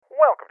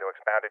Welcome to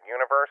Expounded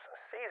Universe,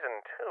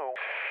 Season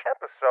 2,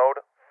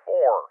 Episode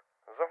 4.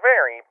 The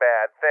Very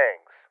Bad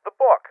Things. The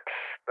book,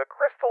 The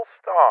Crystal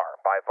Star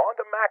by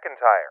Vonda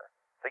McIntyre.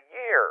 The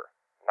year,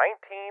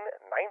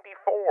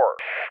 1994.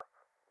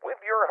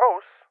 With your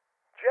hosts,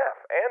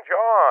 Jeff and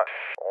John.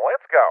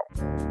 Let's go.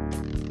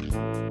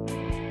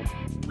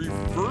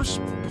 Reverse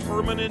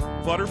permanent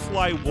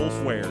butterfly wolf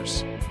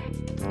wares.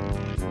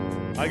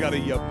 I got a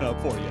yup nub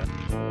for you.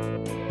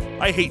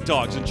 I hate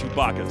dogs and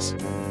Chewbacca's.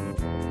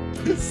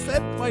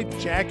 Set my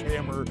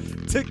jackhammer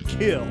to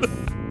kill.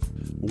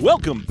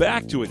 Welcome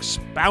back to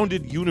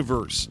Expounded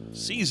Universe,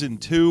 Season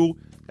 2,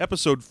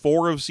 Episode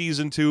 4 of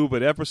Season 2,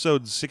 but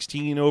Episode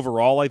 16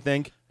 overall, I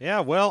think. Yeah,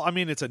 well, I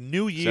mean, it's a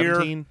new year.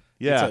 17?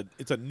 Yeah.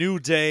 It's a new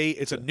day.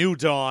 It's a new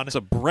dawn. It's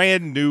a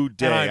brand new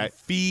day. And I'm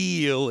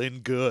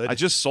feeling good. I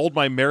just sold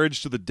my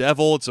marriage to the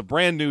devil. It's a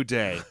brand new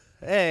day.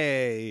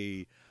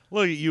 Hey,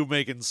 look at you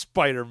making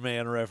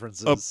Spider-Man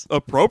references.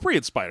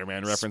 Appropriate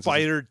Spider-Man references.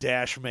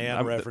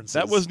 Spider-Man references.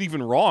 That wasn't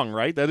even wrong,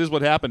 right? That is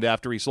what happened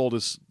after he sold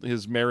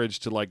his marriage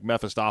to, like,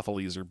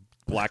 Mephistopheles or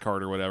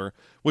Blackheart or whatever.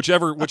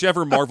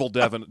 Whichever Marvel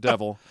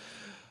devil.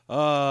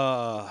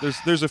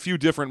 There's a few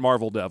different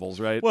Marvel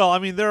devils, right? Well, I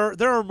mean, there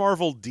are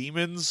Marvel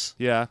demons.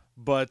 Yeah.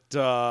 But,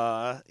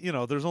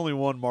 there's only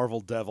one Marvel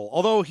devil.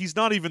 Although he's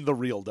not even the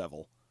real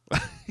devil.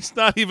 He's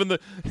not even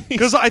the...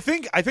 Because I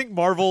think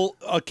Marvel,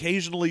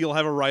 occasionally you'll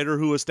have a writer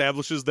who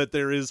establishes that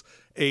there is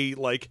a,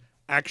 like,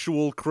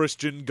 actual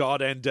Christian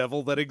god and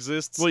devil that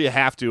exists. Well, you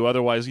have to.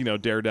 Otherwise,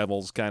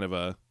 Daredevil's kind of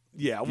a...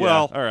 Yeah,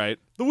 well, all right.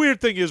 The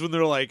weird thing is when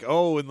they're like,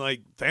 oh, and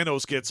like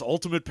Thanos gets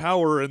ultimate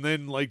power, and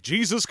then like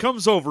Jesus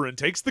comes over and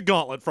takes the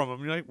gauntlet from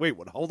him. You're like, wait,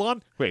 what? Hold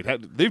on. Wait,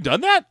 they've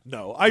done that?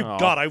 No,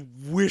 God, I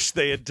wish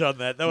they had done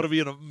that. That would have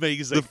been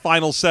amazing. The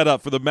final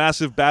setup for the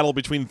massive battle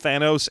between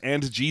Thanos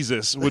and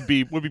Jesus would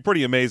be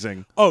pretty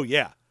amazing. Oh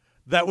yeah,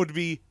 that would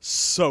be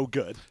so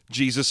good.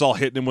 Jesus all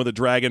hitting him with a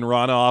dragon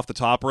Rana off the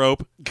top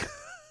rope.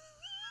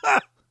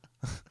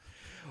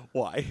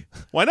 Why?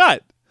 Why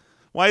not?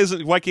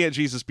 Why can't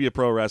Jesus be a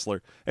pro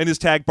wrestler? And his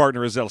tag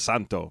partner is El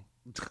Santo.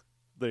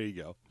 There you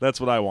go. That's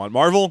what I want.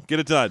 Marvel, get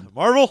it done.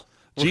 Marvel,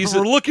 Jesus,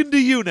 we're looking to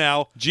you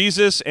now.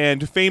 Jesus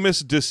and famous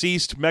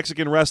deceased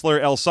Mexican wrestler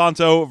El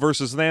Santo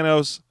versus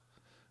Thanos.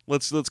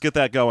 Let's get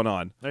that going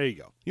on. There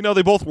you go.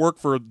 They both work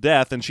for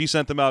death, and she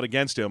sent them out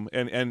against him,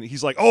 and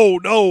he's like, oh,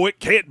 no, it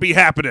can't be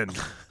happening.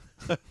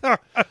 By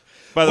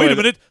the way, wait a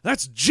minute.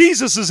 That's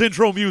Jesus'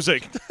 intro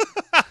music.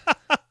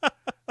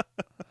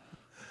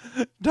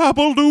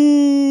 Double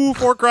do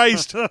for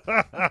Christ.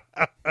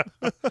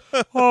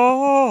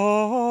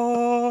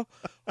 Oh,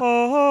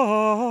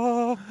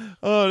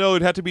 no,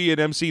 it'd have to be an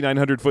MC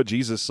 900-Foot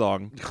Jesus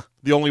song.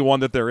 The only one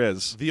that there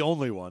is. The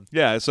only one.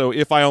 Yeah, so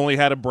If I Only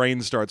Had a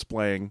Brain starts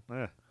playing.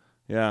 Eh.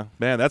 Yeah,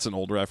 man, that's an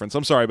old reference.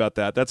 I'm sorry about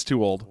that. That's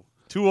too old.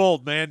 Too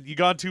old, man. You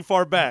gone too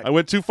far back. I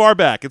went too far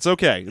back. It's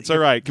okay. It's all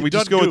right. Can we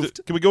just go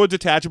with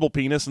detachable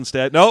penis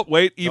instead? Nope,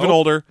 wait, even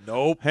older.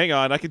 Nope. Hang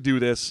on, I could do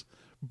this.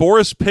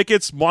 Boris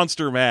Pickett's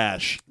Monster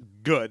Mash.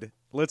 Good.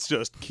 Let's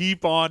just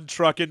keep on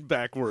trucking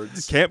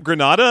backwards. Camp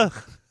Granada?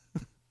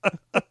 Do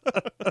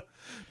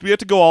we have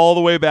to go all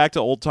the way back to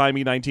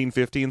old-timey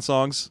 1915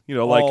 songs?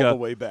 All the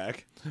way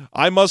back.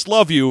 I must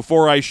love you,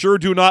 for I sure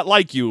do not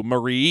like you,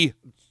 Marie.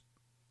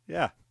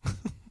 Yeah.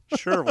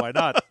 Sure, why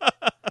not?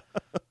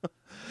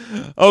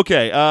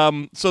 Okay,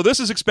 so this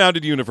is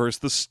Expounded Universe,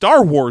 the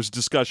Star Wars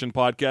discussion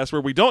podcast where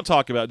we don't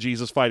talk about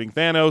Jesus fighting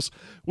Thanos,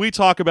 we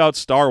talk about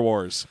Star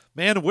Wars.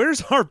 Man,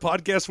 where's our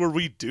podcast where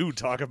we do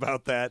talk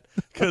about that?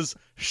 Because,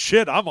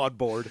 shit, I'm on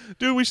board.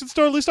 Dude, we should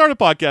start a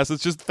podcast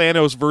that's just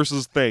Thanos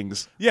versus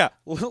things. Yeah,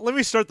 let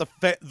me start the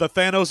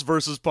Thanos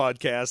versus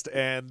podcast,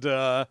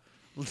 and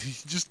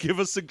just give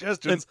us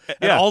suggestions,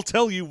 and I'll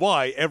tell you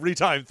why every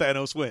time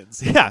Thanos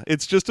wins. Yeah,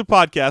 it's just a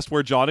podcast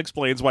where John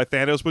explains why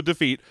Thanos would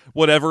defeat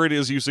whatever it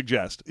is you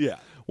suggest. Yeah.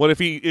 What if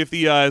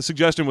the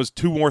suggestion was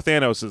 2 more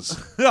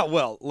Thanoses? Yeah,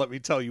 well, let me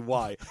tell you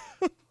why.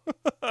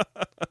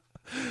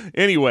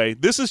 Anyway,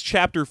 this is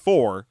Chapter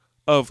 4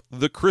 of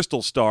The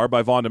Crystal Star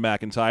by Vonda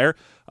McIntyre,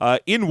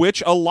 in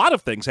which a lot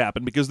of things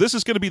happen, because this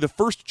is going to be the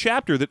first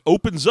chapter that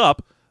opens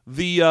up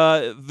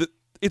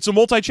it's a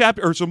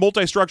multi-chapter, or it's a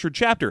multi-structured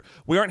chapter.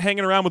 We aren't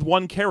hanging around with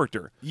one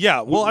character.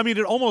 Yeah, well, I mean,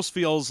 it almost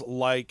feels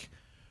like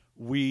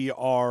we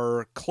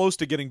are close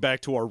to getting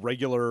back to our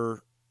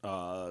regular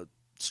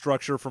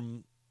structure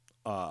from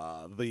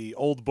the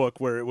old book,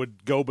 where it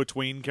would go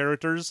between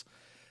characters,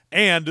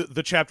 and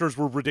the chapters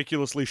were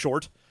ridiculously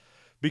short.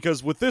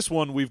 Because with this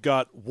one, we've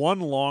got one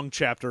long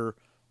chapter,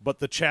 but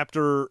the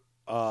chapter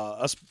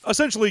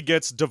essentially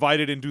gets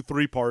divided into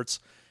 3 parts,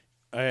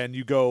 and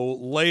you go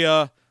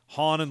Leia,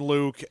 Han and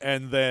Luke,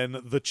 and then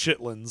the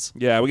Chitlins.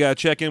 Yeah, we got to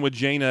check in with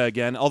Jaina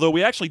again, although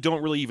we actually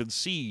don't really even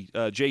see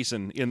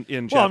Jason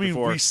in Chapter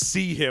 4. We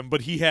see him,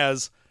 but he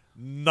has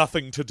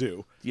nothing to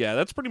do. Yeah,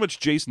 that's pretty much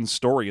Jason's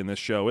story in this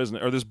show, isn't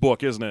it? Or this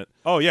book, isn't it?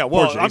 Oh, yeah,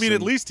 well, I mean,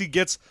 at least he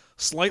gets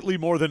slightly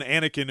more than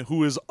Anakin,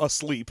 who is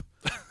asleep.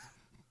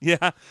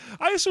 Yeah,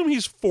 I assume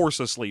he's force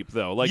asleep,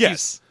 though. Like,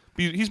 yes.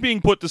 He's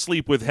being put to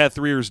sleep with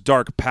Hethreir's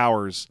dark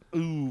powers.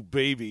 Ooh,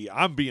 baby,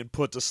 I'm being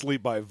put to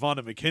sleep by Vonda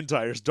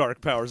McIntyre's dark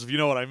powers, if you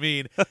know what I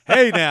mean.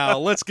 Hey, now,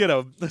 let's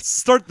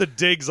start the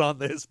digs on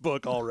this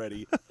book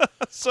already.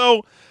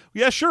 So,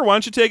 yeah, sure, why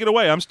don't you take it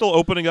away? I'm still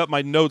opening up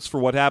my notes for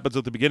what happens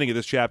at the beginning of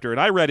this chapter, and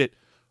I read it,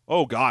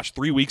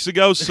 3 weeks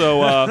ago,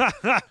 so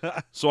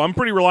so I'm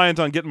pretty reliant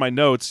on getting my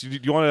notes. Do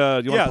you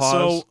want to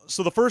pause?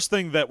 So the first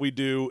thing that we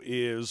do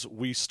is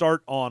we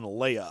start on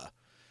Leia.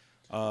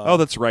 Oh,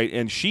 that's right,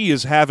 and she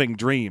is having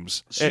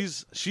dreams.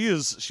 She's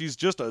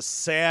just a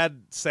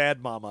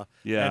sad mama.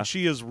 Yeah. And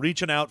she is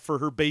reaching out for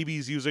her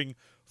babies using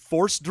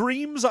force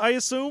dreams, I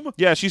assume.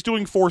 Yeah, she's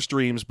doing force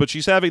dreams, but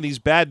she's having these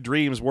bad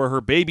dreams where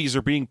her babies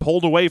are being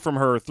pulled away from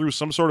her through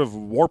some sort of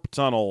warp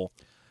tunnel.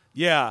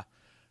 Yeah.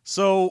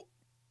 So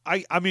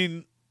I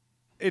mean,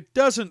 it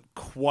doesn't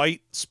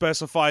quite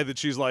specify that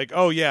she's like,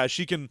 oh yeah,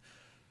 she can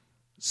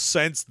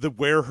sense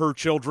where her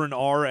children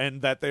are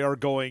and that they are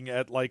going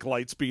at like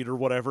light speed or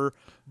whatever,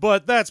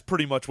 but that's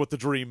pretty much what the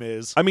dream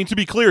is. I mean, to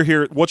be clear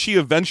here, what she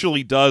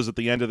eventually does at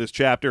the end of this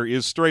chapter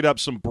is straight up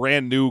some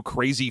brand new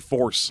crazy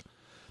force.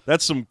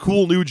 That's some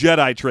cool new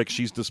Jedi tricks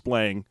she's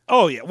displaying.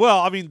 Oh yeah,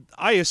 well, I mean,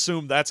 I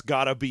assume that's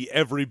gotta be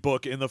every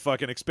book in the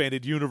fucking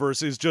expanded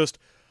universe is just,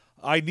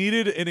 I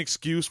needed an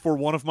excuse for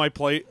one of my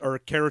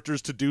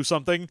characters to do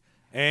something,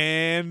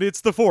 and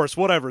it's the Force,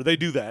 whatever, they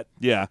do that.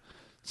 Yeah.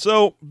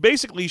 So,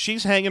 basically,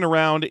 she's hanging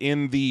around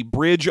in the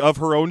bridge of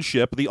her own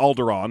ship, the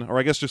Alderaan, or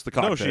I guess just the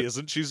cockpit. No, she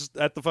isn't. She's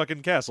at the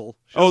fucking castle.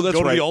 She Oh, doesn't that's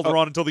go right. to the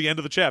Alderaan until the end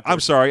of the chapter. I'm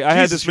sorry. I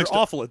had this you're mixed up.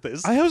 awful at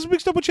this. I was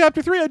mixed up with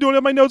chapter 3. I don't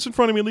have my notes in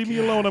front of me. Leave me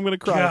alone. I'm going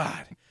to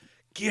cry.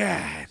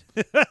 God.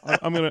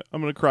 I'm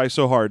gonna cry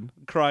so hard.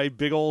 Cry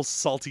big ol'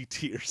 salty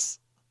tears.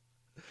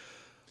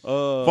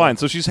 Fine.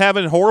 So she's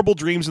having horrible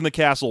dreams in the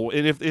castle,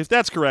 and if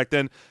that's correct,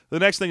 then the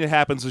next thing that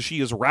happens is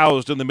she is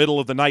roused in the middle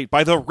of the night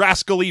by the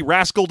rascal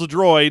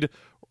droid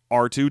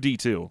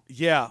R2-D2.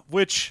 Yeah,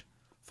 which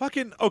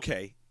fucking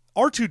okay.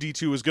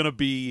 R2-D2 is gonna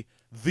be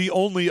the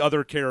only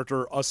other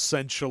character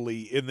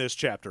essentially in this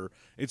chapter.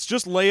 It's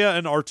just Leia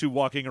and R2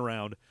 walking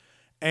around,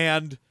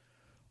 and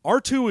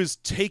R2 is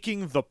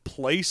taking the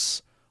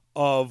place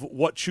of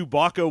what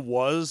Chewbacca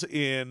was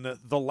in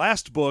the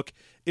last book,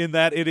 in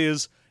that it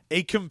is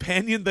a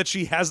companion that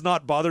she has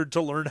not bothered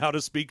to learn how to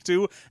speak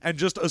to and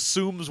just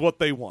assumes what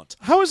they want.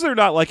 How is there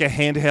not like a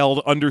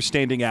handheld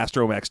understanding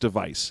Astromech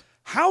device?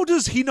 How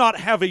does he not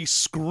have a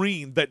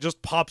screen that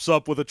just pops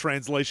up with a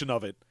translation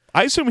of it?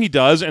 I assume he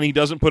does, and he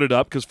doesn't put it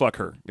up because fuck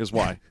her, is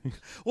why.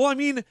 Well, I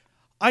mean,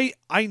 I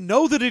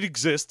know that it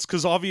exists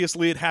because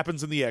obviously it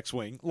happens in the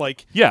X-Wing.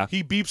 Like, Yeah.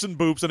 he beeps and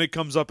boops and it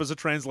comes up as a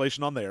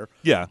translation on there.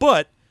 Yeah.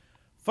 But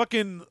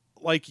fucking,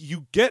 like,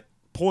 you get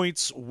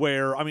points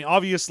where, I mean,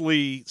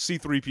 obviously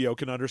C-3PO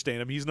can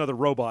understand him. He's another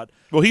robot.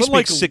 Well, he But,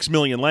 speaks like, 6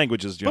 million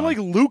languages, John. But, like,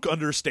 Luke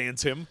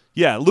understands him.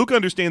 Yeah, Luke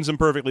understands him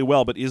perfectly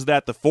well, but is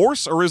that the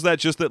Force, or is that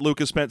just that Luke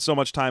has spent so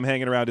much time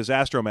hanging around his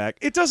astromech?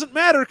 It doesn't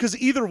matter, because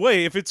either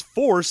way, if it's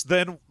Force,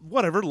 then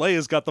whatever,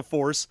 Leia's got the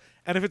Force.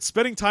 And if it's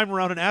spending time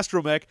around an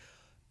astromech,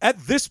 at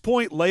this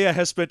point, Leia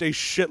has spent a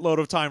shitload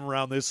of time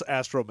around this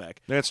astromech.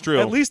 That's true.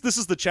 At least this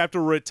is the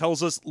chapter where it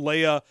tells us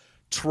Leia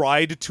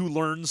tried to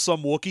learn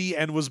some Wookiee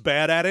and was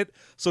bad at it,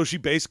 so she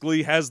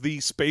basically has the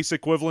space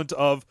equivalent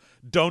of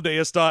Donde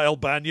está el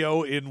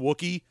baño in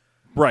Wookiee.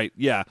 Right,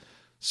 yeah.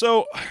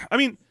 So, I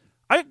mean,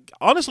 I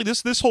honestly,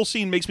 this whole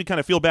scene makes me kind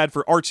of feel bad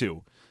for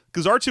R2,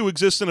 because R2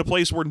 exists in a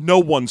place where no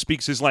one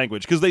speaks his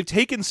language, because they've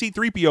taken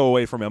C-3PO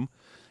away from him,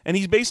 and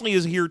he basically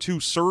is here to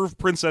serve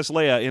Princess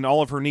Leia in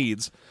all of her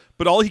needs,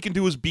 but all he can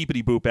do is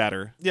beepity-boop at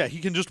her. Yeah, he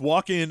can just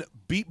walk in,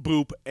 beep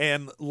boop,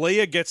 and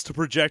Leia gets to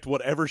project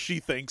whatever she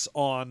thinks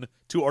on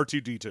to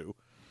R2-D2.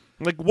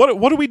 Like, what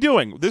are we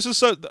doing? This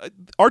is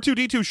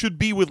R2-D2 should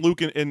be with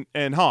Luke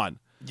and Han.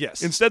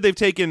 Yes. Instead, they've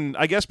taken,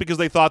 I guess because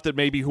they thought that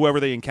maybe whoever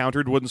they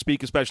encountered wouldn't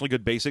speak especially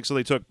good basic, so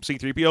they took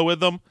C-3PO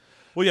with them.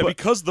 Well, yeah,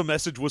 because the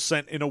message was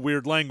sent in a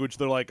weird language,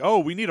 they're like, oh,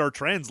 we need our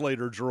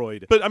translator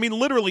droid. But, I mean,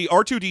 literally,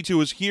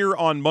 R2-D2 is here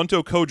on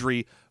Munto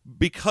Kodri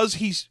because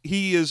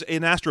he is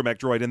an astromech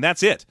droid, and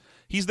that's it.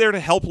 He's there to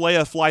help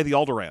Leia fly the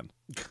Alderaan.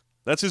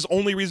 That's his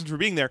only reason for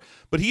being there.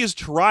 But he is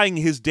trying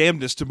his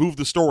damnedest to move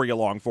the story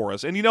along for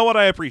us. And you know what?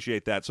 I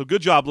appreciate that. So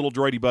good job, little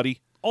droidy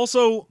buddy.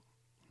 Also,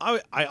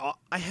 I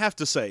have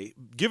to say,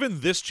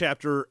 given this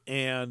chapter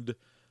and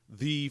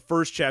the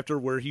first chapter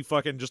where he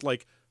fucking just,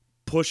 like,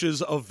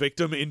 pushes a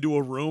victim into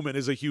a room and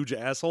is a huge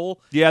asshole.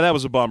 Yeah, that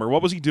was a bummer.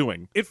 What was he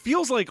doing? It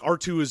feels like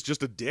R2 is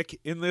just a dick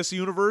in this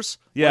universe.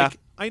 Yeah. Like,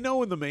 I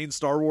know in the main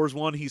Star Wars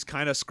one, he's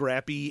kind of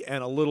scrappy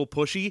and a little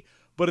pushy,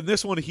 but in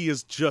this one, he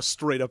is just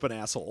straight up an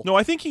asshole. No,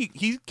 I think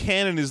he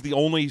canon is the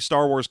only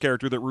Star Wars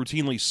character that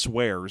routinely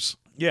swears.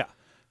 Yeah.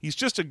 He's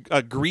just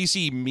a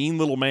greasy, mean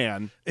little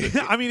man.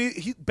 I mean,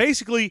 he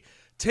basically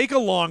take a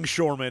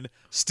longshoreman,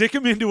 stick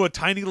him into a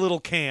tiny little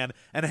can,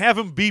 and have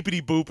him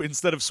beepity boop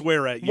instead of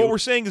swear at you. What we're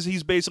saying is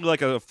he's basically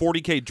like a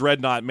 40K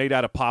dreadnought made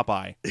out of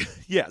Popeye.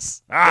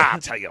 Yes.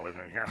 I'll tell you.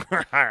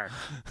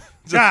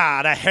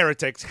 The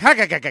heretics.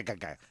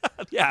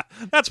 Yeah,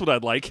 that's what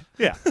I'd like.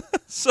 Yeah.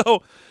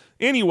 So,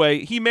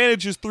 Anyway, he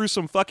manages through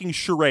some fucking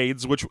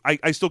charades, which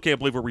I still can't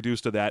believe we're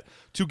reduced to that,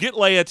 to get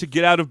Leia to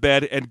get out of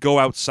bed and go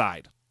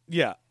outside.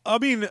 Yeah. I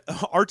mean,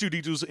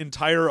 R2-D2's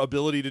entire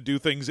ability to do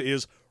things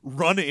is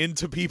run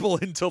into people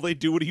until they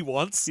do what he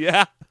wants.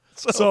 Yeah.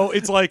 So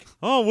it's like,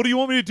 oh, what do you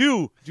want me to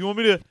do? Do you want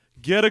me to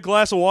get a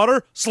glass of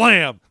water?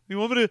 Slam. You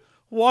want me to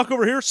walk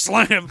over here?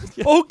 Slam.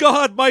 Yeah. Oh,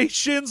 God, my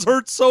shins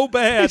hurt so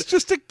bad. It's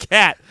just a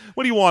cat.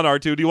 What do you want,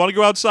 R2? Do you want to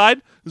go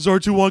outside? Does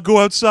R2 want to go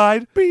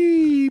outside?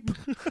 Beep.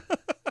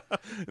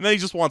 And then he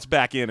just wants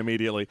back in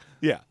immediately.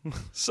 Yeah.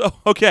 So,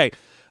 okay.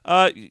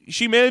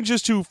 She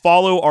manages to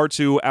follow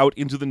R2 out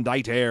into the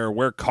night air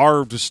where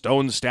carved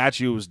stone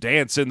statues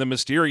dance in the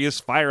mysterious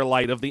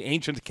firelight of the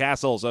ancient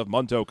castles of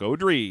Monto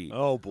Kodri.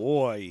 Oh,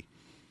 boy.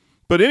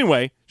 But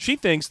anyway, she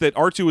thinks that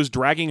R2 is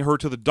dragging her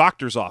to the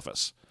doctor's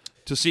office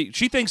to see.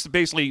 She thinks that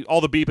basically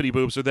all the beepity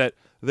boops are that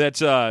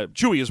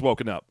Chewie has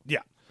woken up. Yeah.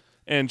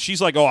 And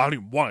she's like, oh, I don't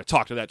even want to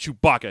talk to that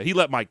Chewbacca. He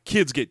let my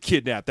kids get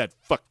kidnapped, that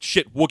fuck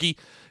shit Wookiee.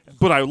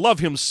 But I love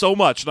him so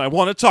much, and I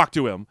want to talk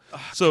to him.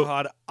 So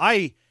God,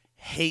 I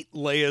hate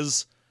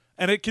Leia's,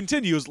 and it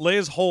continues,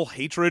 Leia's whole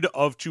hatred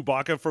of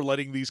Chewbacca for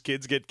letting these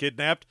kids get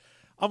kidnapped.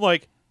 I'm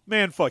like,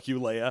 man, fuck you,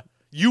 Leia.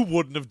 You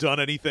wouldn't have done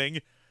anything.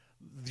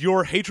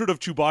 Your hatred of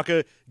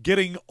Chewbacca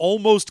getting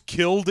almost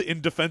killed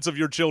in defense of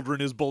your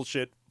children is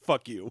bullshit.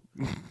 Fuck you.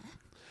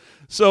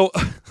 So,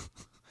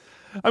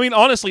 I mean,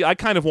 honestly, I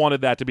kind of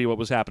wanted that to be what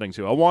was happening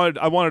too. I wanted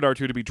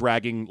R2 to be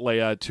dragging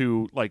Leia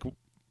to like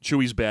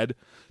Chewie's bed,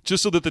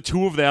 just so that the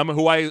two of them,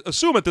 who I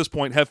assume at this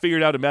point have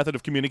figured out a method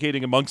of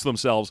communicating amongst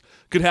themselves,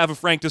 could have a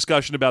frank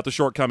discussion about the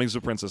shortcomings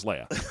of Princess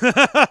Leia.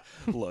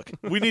 Look,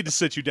 we need to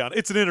sit you down.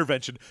 It's an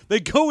intervention. They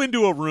go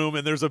into a room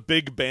and there's a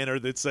big banner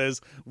that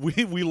says,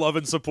 we love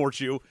and support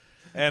you.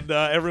 And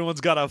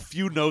everyone's got a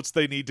few notes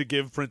they need to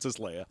give Princess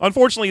Leia.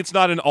 Unfortunately, it's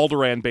not an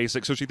Alderaan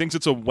basic, so she thinks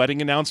it's a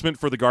wedding announcement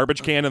for the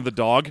garbage can and the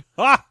dog.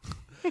 Ah!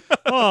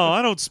 Oh,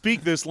 I don't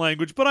speak this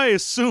language, but I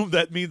assume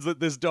that means that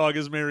this dog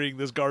is marrying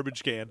this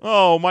garbage can.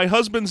 Oh, my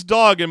husband's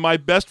dog and my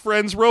best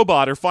friend's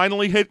robot are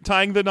finally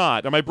tying the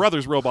knot. And my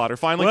brother's robot are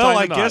finally tying the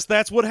knot. Well, I guess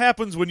that's what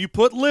happens when you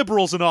put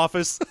liberals in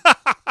office.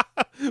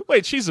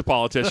 Wait, she's a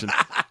politician.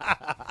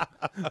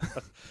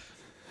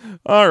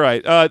 All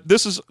right.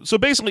 This is so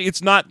basically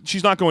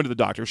she's not going to the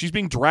doctor. She's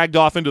being dragged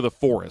off into the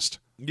forest.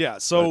 Yeah,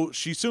 so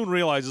she soon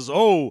realizes,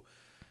 oh,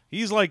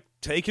 he's like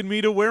taking me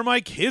to where my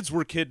kids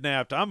were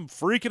kidnapped. I'm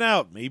freaking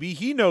out. Maybe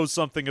he knows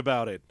something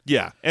about it.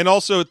 Yeah. And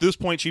also at this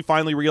point she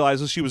finally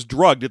realizes she was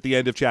drugged at the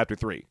end of chapter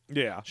 3.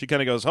 Yeah. She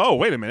kind of goes, "Oh,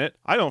 wait a minute.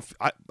 I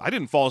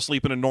didn't fall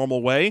asleep in a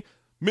normal way.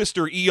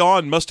 Mr.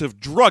 Eon must have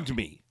drugged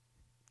me."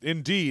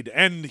 Indeed.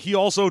 And he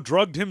also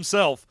drugged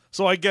himself.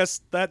 So I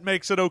guess that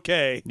makes it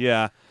okay.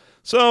 Yeah.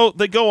 So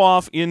they go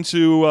off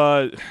into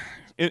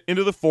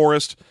the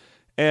forest,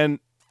 and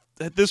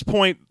at this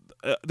point,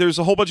 there's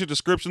a whole bunch of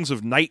descriptions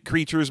of night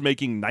creatures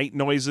making night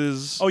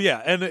noises. Oh,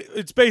 yeah, and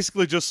it's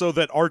basically just so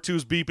that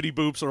R2's beepity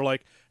boops are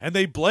like, and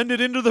they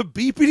blended into the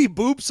beepity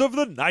boops of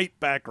the night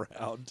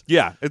background.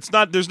 Yeah, it's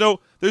not,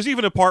 there's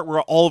even a part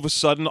where all of a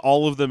sudden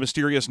all of the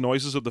mysterious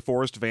noises of the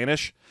forest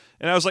vanish,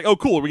 and I was like, oh,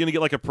 cool, are we going to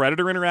get like a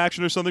Predator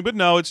interaction or something? But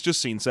no, it's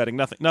just scene setting,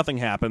 nothing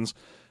happens.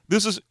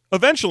 This is,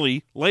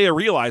 eventually, Leia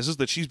realizes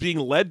that she's being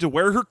led to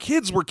where her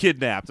kids were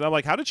kidnapped. And I'm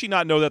like, how did she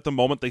not know that the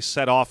moment they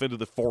set off into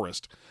the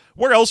forest?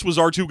 Where else was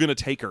R2 going to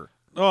take her?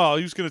 Oh,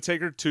 he was going to take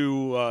her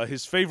to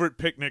his favorite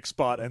picnic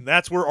spot, and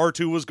that's where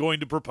R2 was going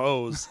to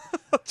propose.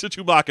 To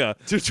Chewbacca.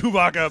 To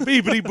Chewbacca,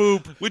 beepity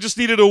boop. We just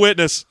needed a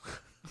witness.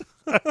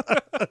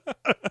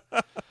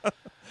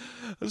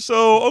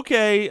 So,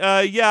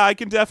 okay, yeah, I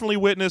can definitely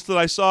witness that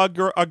I saw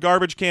a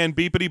garbage can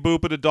beepity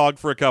boop at a dog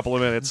for a couple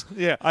of minutes.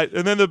 Yeah.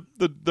 And then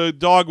the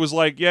dog was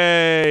like,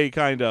 yay,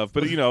 kind of.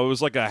 But, it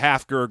was like a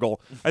half gurgle.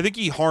 I think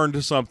he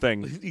harned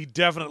something. He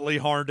definitely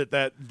harned at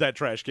that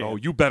trash can. Oh,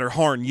 you better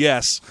harn,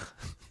 yes.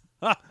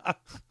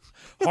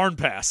 Harn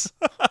pass.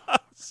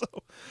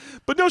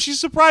 But no, she's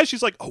surprised.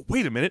 She's like, oh,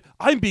 wait a minute.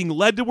 I'm being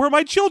led to where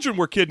my children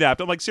were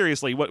kidnapped. I'm like,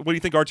 seriously, what do you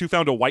think R2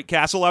 found a White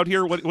Castle out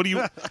here? What are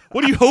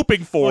you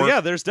hoping for? Well, yeah,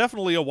 there's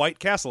definitely a White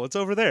Castle. It's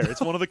over there. It's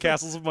one of the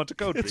castles of Monto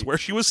Kodri. It's where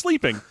she was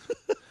sleeping.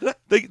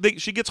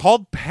 She gets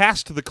hauled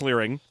past the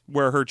clearing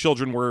where her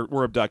children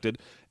were abducted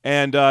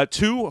and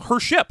to her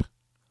ship.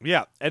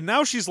 Yeah, and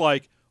now she's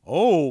like,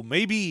 oh,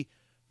 maybe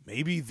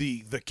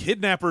the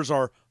kidnappers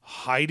are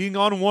hiding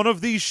on one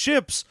of these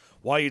ships.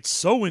 Why, it's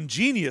so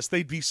ingenious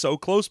they'd be so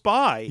close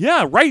by.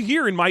 Yeah, right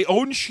here in my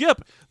own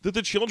ship that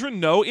the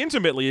children know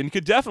intimately and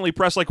could definitely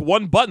press like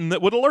one button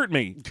that would alert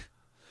me.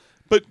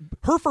 But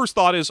her first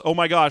thought is, oh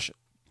my gosh,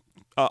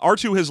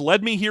 R2 has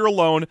led me here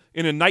alone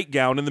in a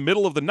nightgown in the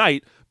middle of the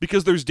night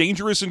because there's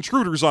dangerous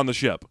intruders on the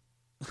ship.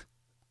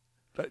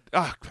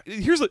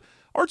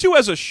 R2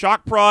 has a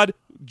shock prod,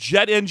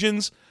 jet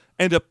engines,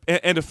 and a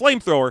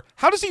flamethrower.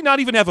 How does he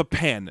not even have a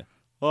pen?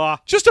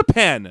 Just a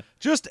pen.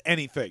 Just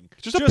anything.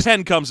 Just a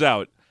pen comes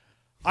out.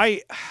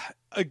 I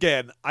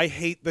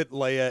hate that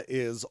Leia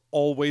is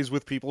always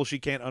with people she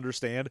can't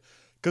understand,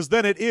 because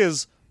then it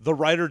is the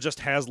writer just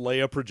has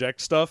Leia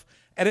project stuff,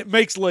 And it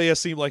makes Leia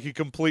seem like a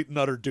complete and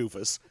utter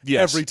doofus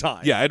Yes. every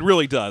time. Yeah, it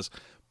really does.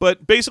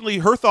 But basically,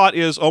 her thought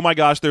is, oh my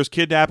gosh, there's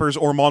kidnappers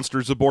or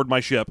monsters aboard my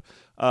ship.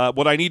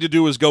 What I need to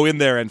do is go in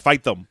there and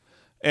fight them.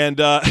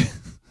 And I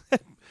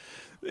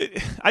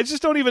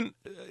just don't even...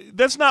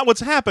 That's not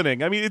what's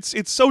happening. I mean,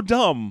 it's so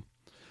dumb.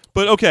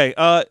 But okay,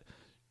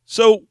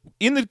 so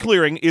in the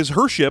clearing is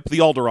her ship, the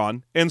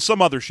Alderaan, and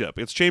some other ship.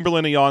 It's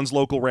Chamberlain Aeon's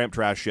local ramp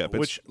trash ship.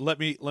 Which, let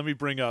me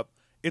bring up,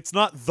 it's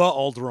not the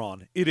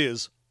Alderaan. It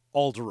is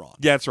Alderaan.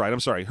 Yeah, that's right. I'm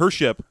sorry. Her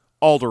ship,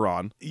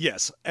 Alderaan.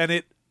 Yes,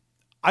 and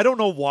I don't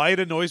know why it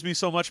annoys me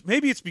so much.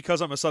 Maybe it's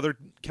because I'm a Southern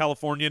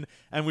Californian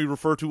and we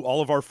refer to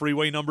all of our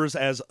freeway numbers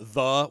as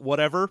the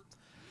whatever.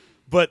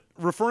 But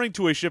referring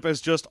to a ship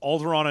as just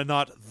Alderaan and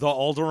not the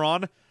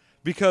Alderaan,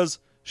 because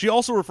she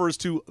also refers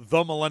to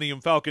the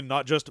Millennium Falcon,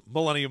 not just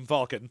Millennium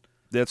Falcon.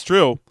 That's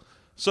true.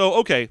 So,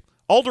 okay,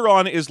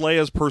 Alderaan is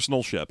Leia's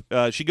personal ship.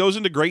 She goes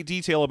into great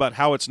detail about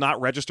how it's not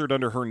registered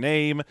under her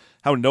name,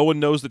 how no one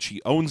knows that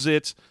she owns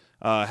it,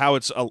 how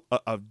it's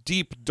a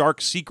deep,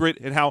 dark secret,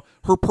 and how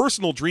her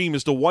personal dream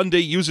is to one day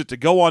use it to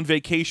go on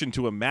vacation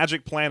to a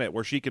magic planet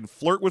where she can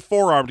flirt with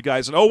four-armed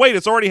guys. And, oh, wait,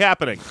 it's already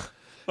happening.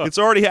 It's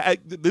already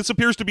this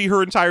appears to be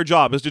her entire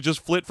job, is to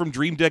just flit from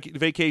dream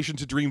vacation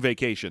to dream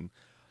vacation.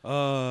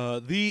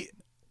 The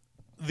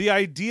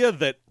idea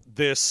that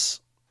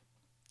this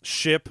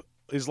ship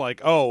is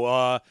like,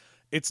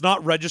 it's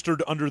not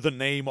registered under the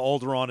name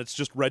Alderaan, it's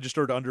just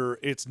registered under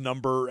its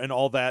number and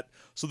all that,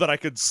 so that I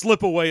could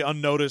slip away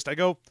unnoticed. I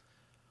go,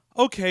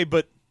 okay,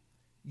 but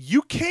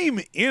you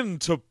came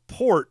into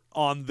port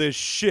on this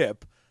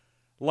ship.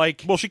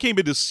 Like, well, she came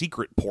into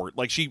secret port.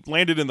 Like, she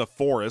landed in the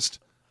forest.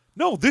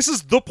 No, this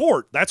is the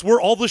port. That's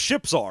where all the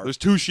ships are. There's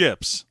 2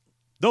 ships.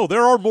 No,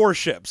 there are more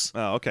ships.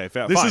 Oh, okay.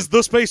 This is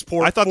the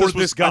spaceport for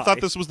this guy. I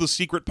thought this was the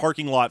secret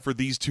parking lot for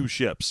these 2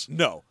 ships.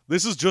 No,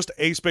 this is just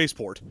a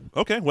spaceport.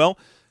 Okay, well,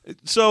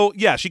 so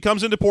yeah, she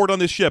comes into port on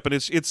this ship, and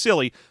it's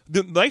silly.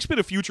 The nice bit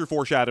of future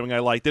foreshadowing I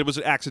like that was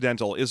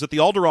accidental is that the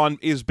Alderaan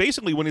is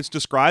basically, when it's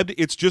described,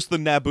 it's just the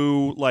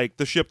Naboo, like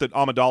the ship that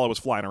Amidala was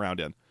flying around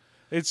in.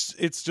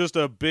 It's just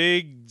a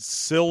big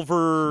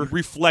silver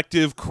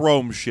reflective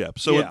chrome ship.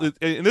 So yeah.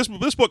 And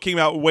this book came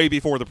out way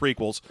before the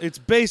prequels. It's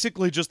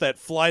basically just that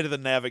Flight of the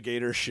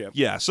Navigator ship.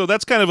 Yeah, so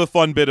that's kind of a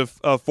fun bit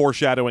of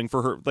foreshadowing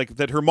for her, like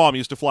that her mom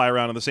used to fly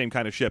around on the same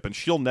kind of ship, and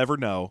she'll never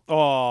know.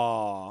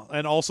 Oh,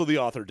 and also the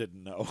author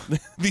didn't know.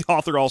 The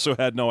author also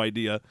had no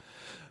idea.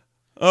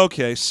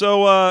 Okay,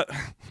 so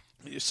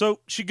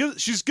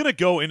she's gonna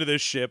go into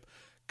this ship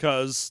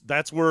because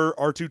that's where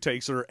R2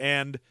 takes her,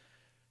 and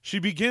she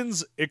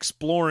begins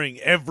exploring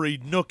every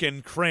nook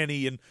and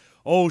cranny, and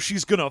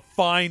she's gonna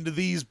find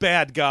these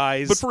bad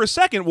guys. But for a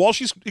second, while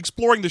she's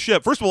exploring the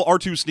ship, first of all,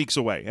 R2 sneaks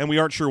away, and we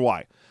aren't sure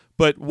why.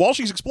 But while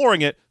she's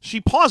exploring it, she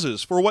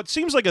pauses for what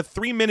seems like a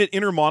 3-minute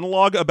inner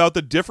monologue about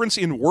the difference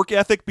in work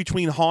ethic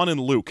between Han and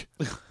Luke.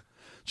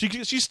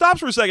 She stops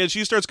for a second.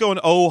 She starts going,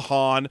 "Oh,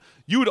 Han,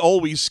 you would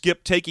always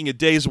skip taking a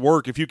day's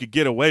work if you could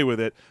get away with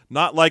it.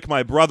 Not like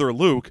my brother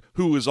Luke,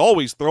 who is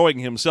always throwing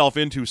himself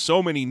into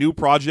so many new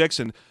projects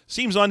and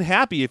seems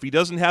unhappy if he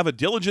doesn't have a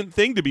diligent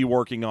thing to be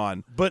working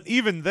on." But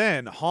even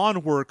then,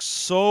 Han works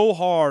so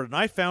hard, and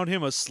I found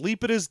him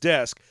asleep at his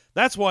desk.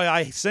 That's why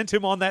I sent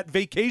him on that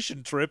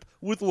vacation trip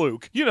with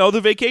Luke. You know,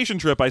 the vacation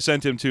trip I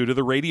sent him to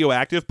the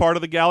radioactive part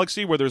of the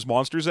galaxy where there's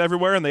monsters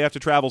everywhere and they have to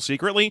travel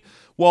secretly,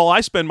 while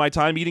I spend my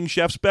time eating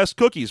Chef's best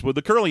cookies with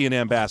the Curlian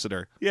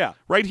ambassador. Yeah.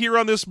 Right here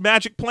on this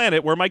magic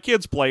planet where my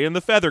kids play in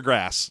the feather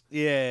grass.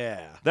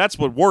 Yeah. That's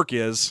what work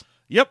is.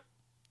 Yep.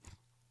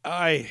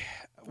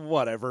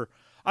 Whatever.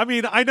 I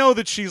mean, I know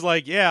that she's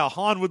like, yeah,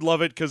 Han would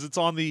love it because it's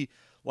on the,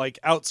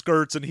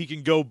 outskirts and he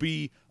can go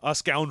be a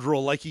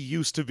scoundrel like he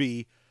used to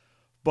be.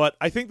 But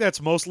I think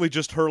that's mostly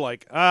just her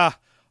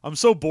I'm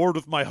so bored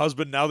with my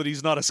husband now that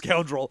he's not a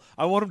scoundrel.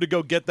 I want him to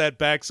go get that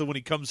back so when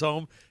he comes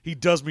home, he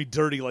does me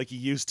dirty like he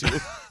used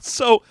to.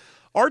 So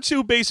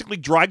R2 basically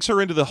drags her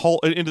into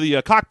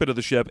the cockpit of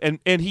the ship, and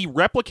he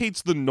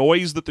replicates the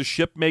noise that the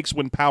ship makes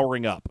when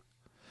powering up.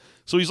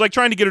 So he's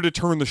trying to get her to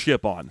turn the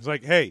ship on. He's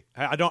like, "Hey,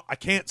 I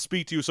can't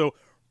speak to you, so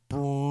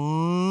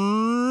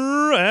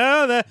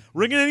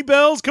ringing any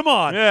bells? Come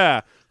on."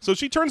 Yeah. So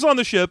she turns on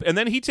the ship, and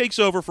then he takes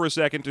over for a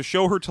second to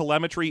show her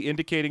telemetry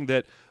indicating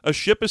that a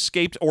ship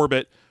escaped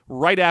orbit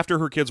right after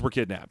her kids were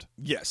kidnapped.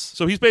 Yes.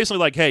 So he's basically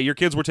like, hey, your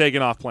kids were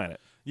taken off planet.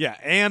 Yeah,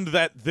 and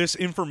that this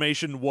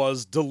information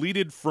was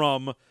deleted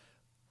from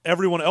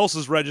everyone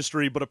else's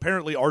registry, but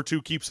apparently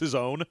R2 keeps his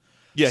own.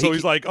 Yeah, so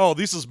he's like,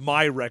 this is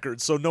my record,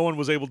 so no one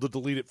was able to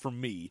delete it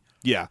from me.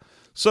 Yeah.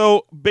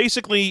 So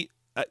basically,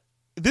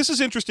 this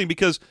is interesting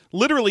because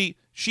literally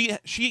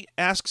she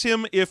asks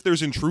him if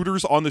there's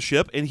intruders on the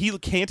ship, and he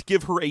can't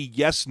give her a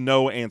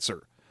yes-no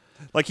answer.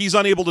 He's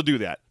unable to do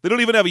that. They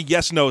don't even have a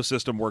yes-no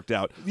system worked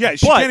out. Yeah,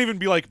 she can't even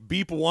be like,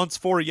 beep once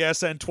for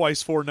yes and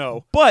twice for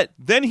no. But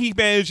then he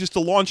manages to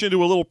launch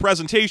into a little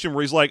presentation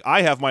where he's like,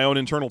 I have my own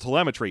internal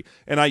telemetry,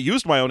 and I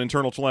used my own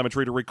internal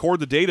telemetry to record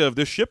the data of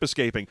this ship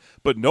escaping,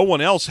 but no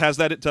one else has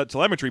that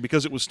telemetry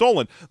because it was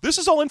stolen. This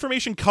is all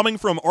information coming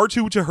from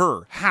R2 to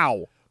her.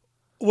 How?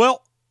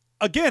 Well,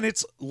 again,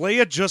 it's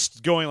Leia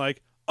just going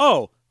like,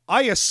 oh,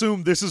 I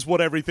assume this is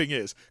what everything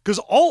is. Because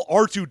all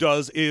R2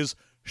 does is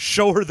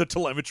show her the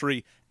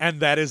telemetry, and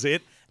that is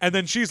it. And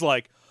then she's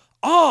like,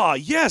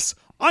 yes,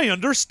 I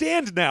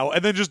understand now.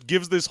 And then just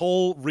gives this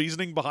whole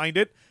reasoning behind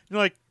it. And you're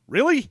like,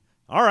 really?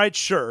 All right,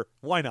 sure.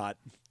 Why not?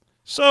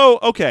 So,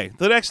 okay,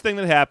 the next thing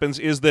that happens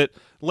is that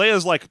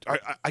Leia's like,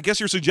 I guess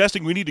you're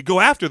suggesting we need to go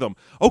after them.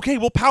 Okay,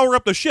 we'll power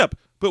up the ship.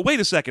 But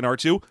wait a second,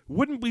 R2.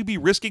 Wouldn't we be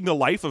risking the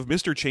life of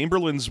Mr.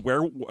 Chamberlain's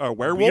werewolf?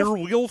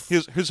 Werewolf?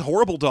 His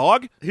horrible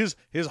dog? His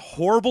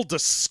horrible,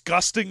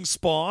 disgusting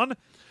spawn?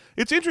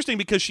 It's interesting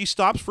because she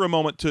stops for a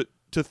moment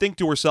to think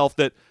to herself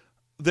that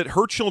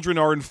her children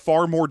are in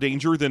far more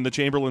danger than the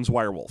Chamberlain's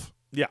werewolf.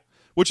 Yeah.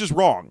 Which is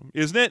wrong,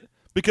 isn't it?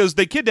 Because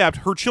they kidnapped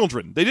her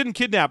children. They didn't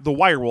kidnap the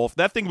werewolf.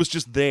 That thing was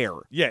just there.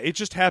 Yeah, it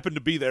just happened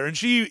to be there. And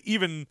she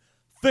even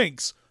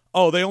thinks,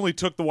 oh, they only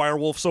took the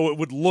werewolf so it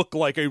would look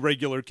like a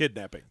regular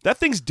kidnapping. That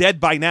thing's dead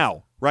by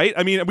now, right?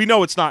 I mean, we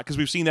know it's not because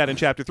we've seen that in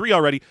Chapter 3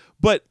 already.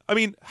 But, I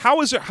mean, how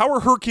are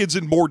her kids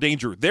in more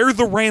danger? They're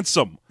the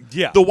ransom.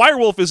 Yeah. The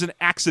werewolf is an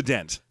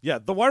accident. Yeah,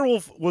 the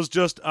werewolf was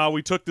just,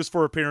 we took this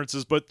for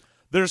appearances, but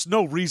there's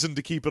no reason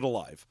to keep it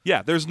alive.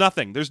 Yeah, there's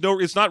nothing.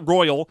 It's not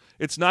royal.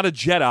 It's not a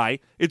Jedi.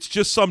 It's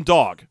just some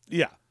dog.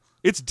 Yeah.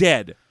 It's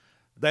dead.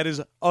 That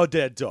is a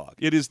dead dog.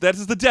 That is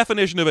the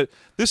definition of it.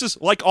 This is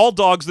like all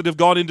dogs that have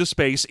gone into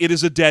space. It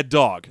is a dead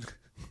dog.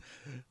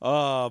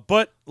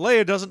 But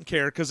Leia doesn't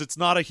care because it's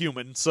not a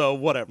human, so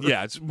whatever.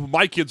 Yeah,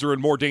 my kids are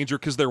in more danger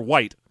because they're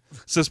white,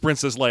 says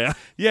Princess Leia.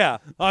 Yeah,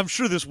 I'm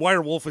sure this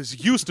werewolf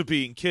is used to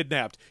being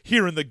kidnapped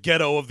here in the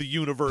ghetto of the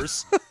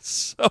universe.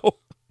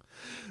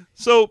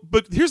 So,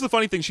 but here's the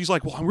funny thing. She's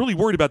like, well, I'm really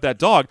worried about that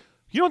dog.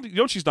 You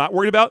know what she's not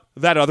worried about?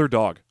 That other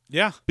dog.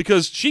 Yeah.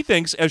 Because she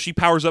thinks, as she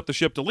powers up the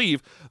ship to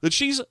leave, that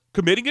she's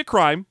committing a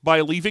crime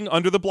by leaving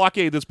under the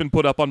blockade that's been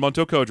put up on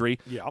Monto Kodri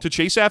to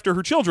chase after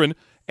her children,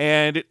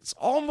 and it's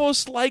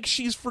almost like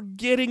she's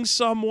forgetting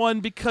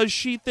someone because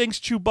she thinks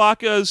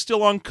Chewbacca is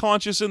still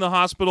unconscious in the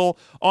hospital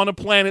on a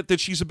planet that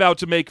she's about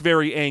to make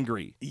very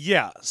angry.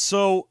 Yeah,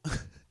 so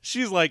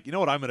she's like, you know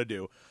what I'm going to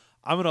do?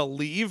 I'm going to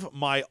leave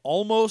my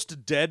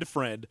almost dead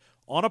friend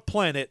on a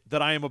planet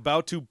that I am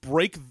about to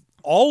break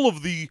all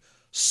of the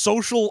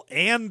social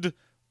and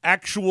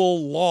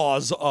actual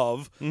laws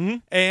of,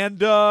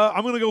 and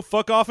I'm going to go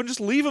fuck off and just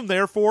leave him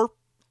there for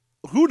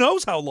who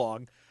knows how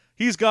long.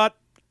 He's got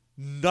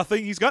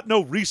nothing. He's got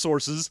no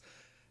resources.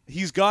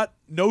 He's got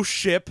no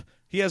ship.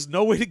 He has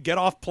no way to get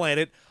off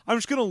planet. I'm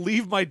just going to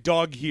leave my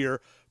dog here.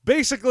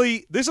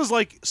 Basically, this is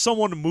like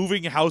someone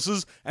moving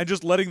houses and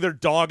just letting their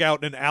dog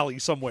out in an alley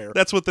somewhere.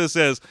 That's what this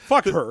is.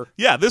 Fuck her.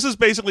 Yeah, this is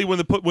basically when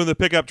the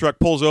pickup truck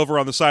pulls over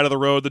on the side of the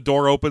road, the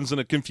door opens,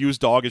 and a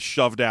confused dog is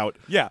shoved out.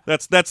 Yeah.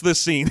 That's this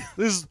scene.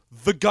 This is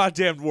the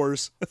goddamn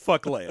worst.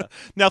 Fuck Leia.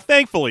 Now,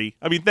 thankfully,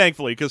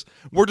 because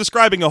we're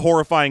describing a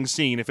horrifying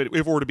scene if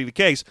it were to be the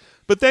case,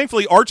 but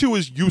thankfully, R2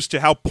 is used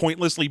to how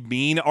pointlessly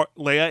mean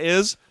Leia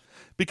is.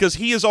 Because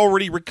he has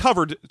already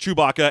recovered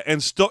Chewbacca,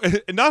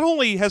 and not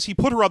only has he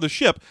put her on the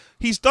ship,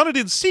 he's done it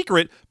in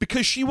secret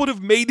because she would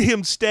have made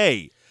him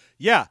stay.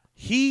 Yeah,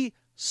 he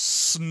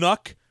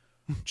snuck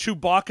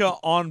Chewbacca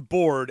on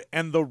board,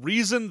 and the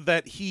reason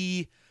that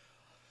he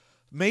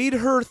made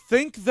her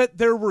think that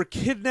there were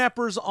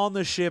kidnappers on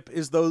the ship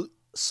is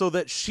so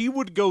that she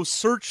would go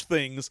search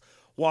things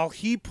while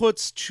he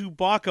puts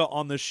Chewbacca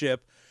on the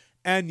ship,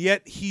 and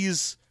yet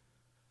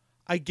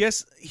I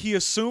guess he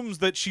assumes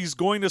that she's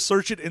going to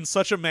search it in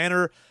such a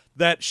manner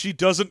that she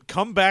doesn't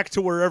come back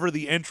to wherever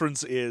the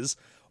entrance is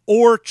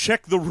or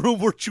check the room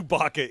where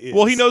Chewbacca is.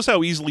 Well, he knows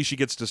how easily she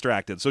gets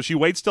distracted, so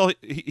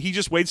he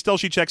just waits till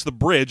she checks the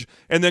bridge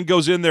and then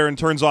goes in there and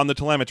turns on the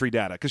telemetry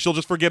data because she'll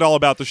just forget all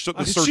about the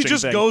searching She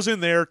just thing. goes in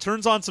there,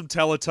 turns on some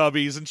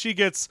Teletubbies, and she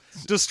gets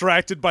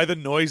distracted by the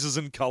noises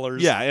and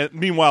colors. Yeah. And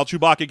meanwhile,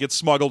 Chewbacca gets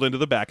smuggled into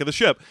the back of the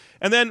ship,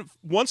 and then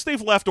once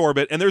they've left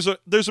orbit, and there's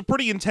a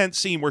pretty intense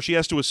scene where she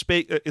has to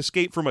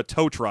escape from a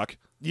tow truck.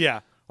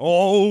 Yeah.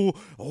 Oh,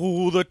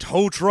 the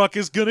tow truck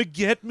is gonna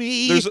get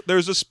me.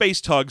 There's a space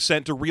tug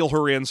sent to reel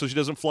her in so she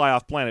doesn't fly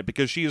off planet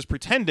because she is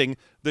pretending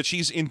that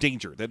she's in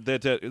danger.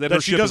 That her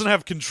she ship doesn't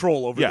have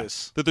control over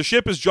this. That the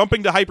ship is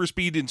jumping to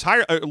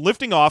hyperspeed,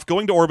 lifting off,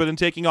 going to orbit, and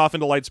taking off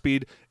into light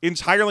speed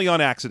entirely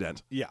on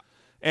accident. Yeah.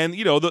 And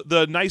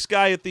the nice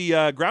guy at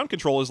the ground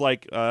control is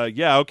like,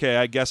 yeah, okay,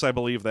 I guess I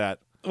believe that.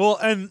 Well,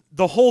 and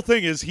the whole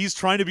thing is he's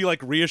trying to be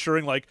like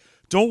reassuring, like,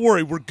 don't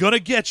worry, we're gonna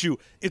get you.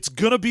 It's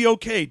gonna be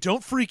okay.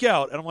 Don't freak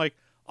out. And I'm like,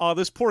 oh,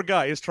 this poor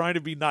guy is trying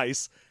to be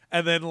nice.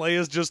 And then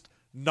Leia's just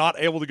not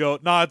able to go,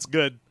 nah, it's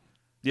good.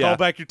 Yeah. Call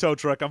back your tow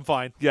truck. I'm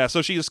fine. Yeah,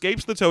 so she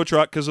escapes the tow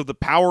truck because of the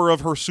power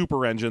of her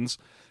super engines,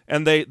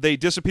 and they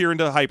disappear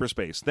into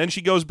hyperspace. Then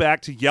she goes back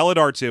to yell at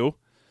R2,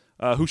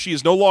 who she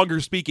is no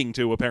longer speaking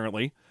to,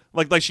 apparently.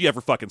 Like she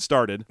ever fucking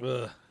started.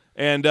 Ugh.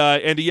 And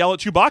to yell at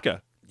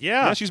Chewbacca.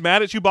 Yeah. She's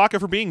mad at Chewbacca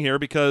for being here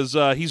because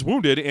he's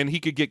wounded and he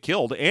could get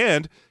killed,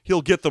 and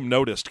he'll get them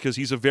noticed because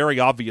he's a very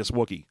obvious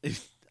Wookiee.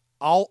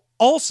 I'll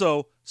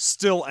also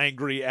still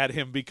angry at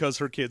him because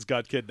her kids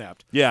got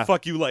kidnapped. Yeah.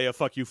 Fuck you, Leia.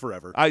 Fuck you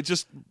forever. I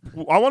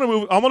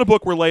want a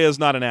book where Leia's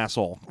not an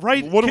asshole.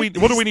 Right? What do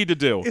we need to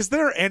do? Is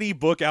there any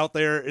book out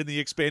there in the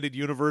expanded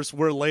universe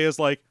where Leia's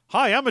like,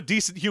 "Hi, I'm a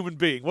decent human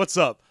being. What's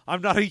up?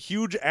 I'm not a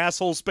huge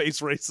asshole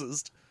space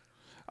racist."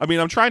 I mean,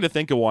 I'm trying to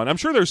think of one. I'm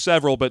sure there's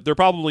several, but they're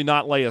probably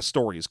not Leia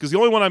stories. Because the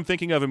only one I'm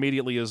thinking of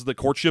immediately is The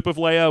Courtship of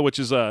Leia, which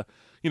is a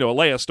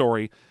Leia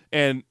story,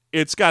 and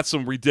it's got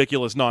some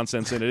ridiculous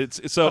nonsense in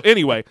it. So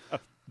anyway,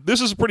 this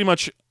is pretty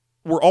much,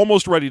 we're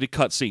almost ready to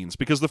cut scenes,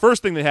 because the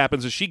first thing that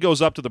happens is she goes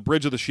up to the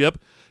bridge of the ship,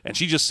 and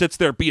she just sits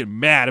there being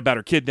mad about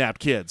her kidnapped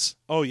kids.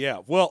 Oh, yeah.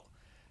 Well,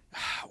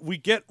 we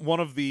get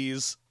one of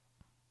these,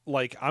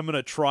 like, I'm going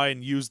to try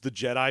and use the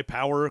Jedi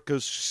power,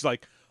 because she's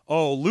like,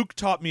 oh, Luke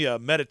taught me a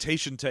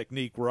meditation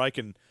technique where I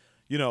can,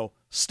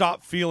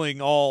 stop feeling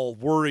all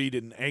worried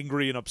and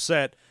angry and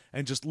upset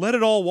and just let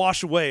it all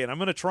wash away. And I'm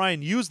going to try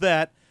and use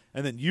that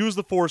and then use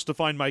the Force to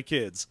find my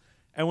kids.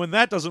 And when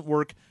that doesn't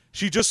work,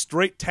 she just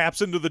straight taps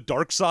into the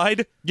dark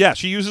side. Yeah,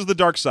 she uses the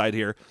dark side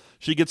here.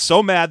 She gets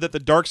so mad that the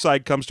dark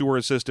side comes to her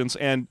assistance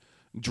and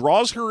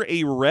draws her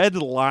a red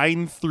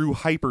line through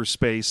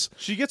hyperspace.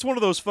 She gets one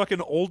of those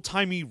fucking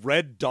old-timey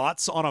red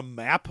dots on a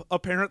map,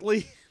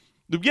 apparently.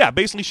 Yeah,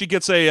 basically she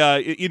gets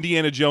a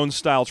Indiana Jones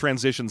style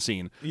transition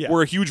scene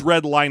where a huge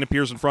red line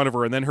appears in front of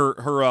her, and then her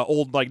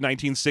old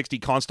 1960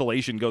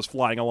 Constellation goes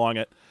flying along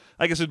it.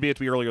 I guess it'd have to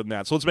be earlier than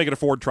that, so let's make it a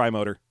Ford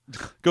Trimotor.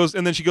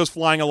 And then she goes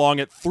flying along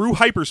it through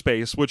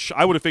hyperspace, which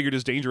I would have figured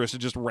is dangerous to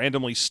just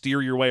randomly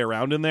steer your way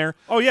around in there.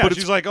 Oh yeah, but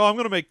she's like, I'm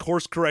going to make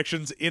course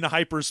corrections in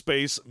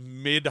hyperspace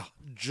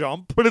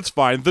mid-jump. But it's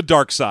fine. The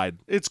dark side.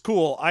 It's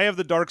cool. I have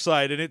the dark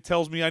side, and it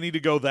tells me I need to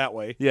go that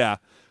way. Yeah.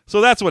 So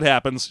that's what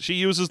happens. She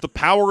uses the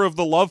power of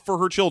the love for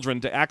her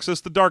children to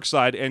access the dark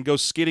side and go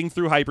skidding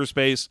through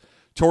hyperspace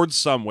towards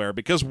somewhere,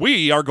 because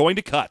we are going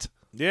to cut.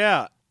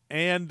 Yeah,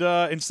 and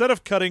instead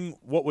of cutting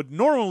what would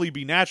normally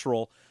be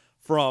natural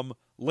from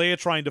Leia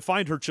trying to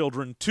find her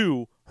children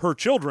to her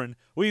children,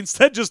 we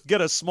instead just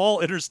get a small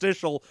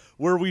interstitial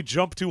where we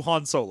jump to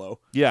Han Solo.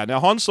 Yeah,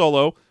 now Han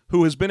Solo,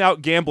 who has been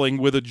out gambling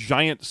with a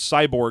giant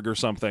cyborg or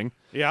something.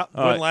 Yeah,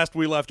 when last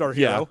we left our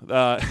hero.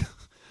 Yeah,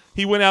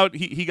 he went out,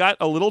 he got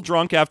a little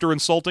drunk after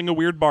insulting a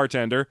weird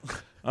bartender,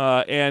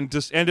 and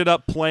just ended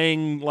up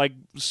playing, like,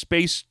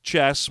 space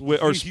chess.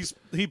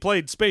 He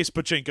played space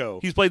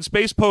pachinko. He's played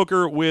space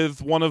poker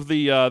with one of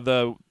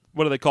the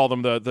what do they call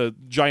them? The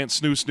giant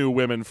snoo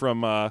women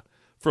from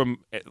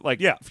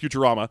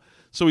Futurama.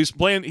 So he's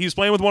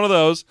playing with one of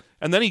those,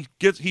 and then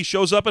he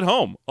shows up at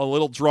home a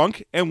little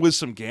drunk and with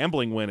some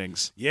gambling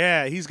winnings.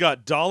 Yeah, he's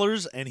got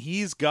dollars and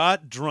he's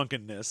got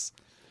drunkenness.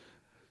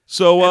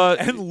 So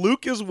and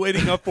Luke is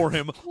waiting up for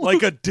him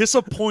like a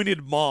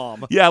disappointed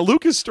mom. Yeah,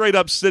 Luke is straight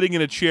up sitting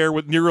in a chair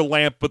near a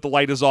lamp, but the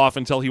light is off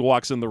until he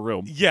walks in the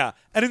room. Yeah,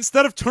 and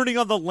instead of turning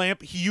on the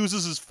lamp, he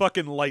uses his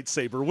fucking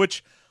lightsaber,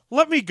 which,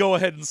 let me go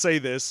ahead and say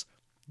this.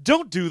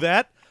 Don't do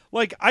that.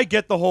 Like, I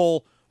get the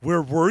whole,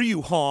 where were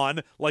you,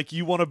 Han? Like,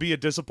 you want to be a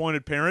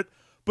disappointed parent,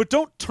 but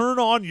don't turn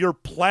on your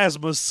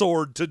plasma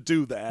sword to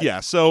do that. Yeah,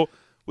 so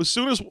as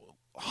soon as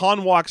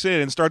Han walks in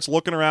and starts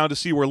looking around to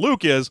see where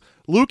Luke is,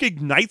 Luke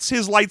ignites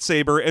his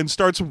lightsaber and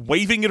starts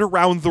waving it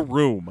around the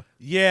room.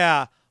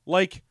 Yeah,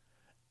 like,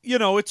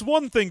 it's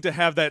one thing to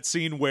have that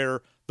scene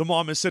where the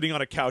mom is sitting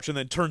on a couch and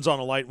then turns on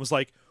a light and was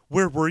like,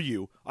 where were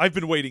you? I've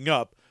been waiting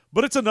up.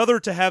 But it's another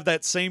to have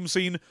that same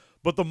scene,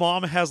 but the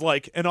mom has,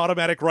 like, an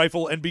automatic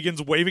rifle and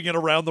begins waving it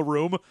around the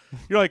room.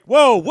 You're like,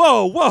 whoa,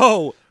 whoa,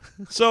 whoa.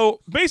 So,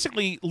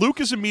 basically,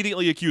 Luke is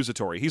immediately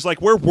accusatory. He's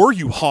like, where were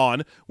you,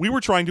 Han? We were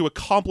trying to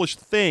accomplish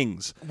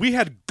things. We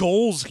had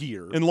goals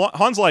here. And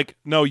Han's like,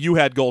 no, you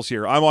had goals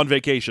here. I'm on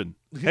vacation.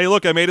 Hey,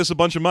 look, I made us a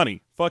bunch of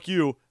money. Fuck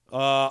you.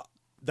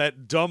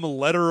 That dumb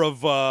letter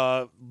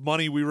of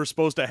money we were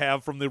supposed to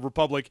have from the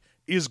Republic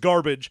is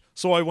garbage,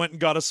 so I went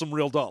and got us some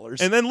real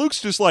dollars. And then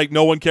Luke's just like,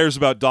 no one cares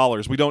about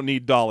dollars. We don't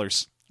need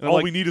dollars.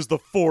 All we need is the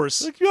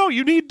Force. Like, no,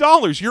 you need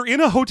dollars. You're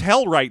in a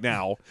hotel right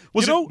now.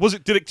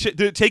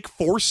 Did it take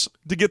force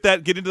to get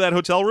into that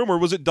hotel room, or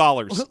was it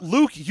dollars?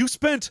 Luke, you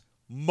spent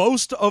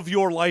most of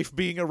your life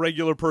being a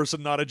regular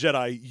person, not a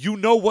Jedi. You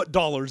know what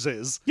dollars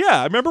is.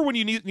 Yeah, I remember when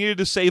you needed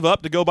to save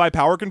up to go buy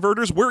power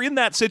converters. We're in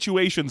that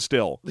situation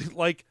still.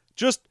 Like,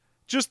 just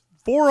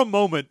for a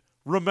moment,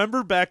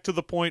 remember back to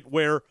the point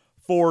where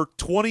for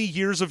 20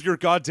 years of your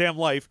goddamn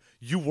life,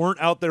 you weren't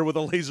out there with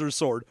a laser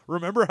sword.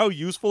 Remember how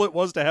useful it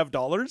was to have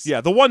dollars?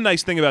 Yeah, the one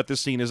nice thing about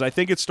this scene is I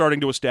think it's starting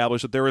to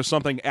establish that there is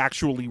something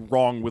actually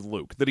wrong with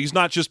Luke. That he's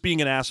not just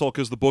being an asshole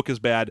because the book is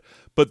bad,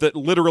 but that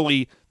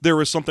literally there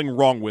is something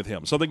wrong with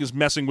him. Something is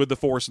messing with the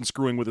Force and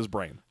screwing with his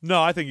brain.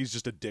 No, I think he's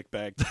just a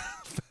dickbag.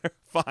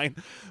 Fine.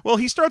 Well,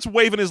 he starts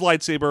waving his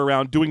lightsaber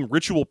around doing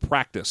ritual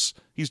practice.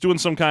 He's doing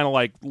some kind of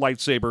like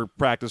lightsaber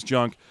practice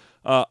junk.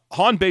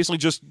 Han basically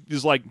just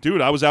is like,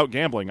 dude, I was out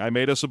gambling. I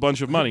made us a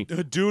bunch of money.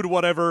 Dude,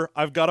 whatever.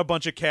 I've got a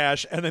bunch of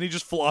cash. And then he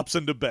just flops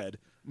into bed.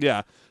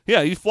 Yeah,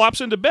 he flops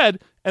into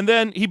bed, And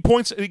then he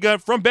points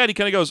from bed. He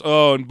kind of goes,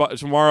 "Oh, and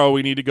tomorrow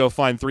we need to go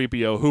find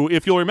 3PO, who,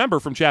 if you'll remember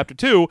from Chapter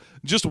 2,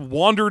 just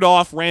wandered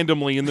off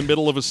randomly in the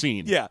middle of a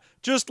scene." Yeah,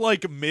 just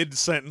like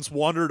mid-sentence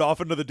wandered off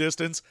into the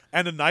distance,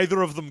 and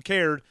neither of them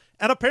cared,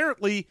 and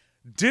apparently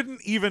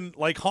didn't even,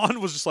 like,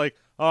 Han was just like,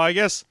 "Oh, I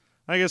guess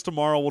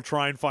tomorrow we'll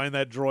try and find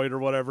that droid or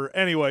whatever.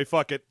 Anyway,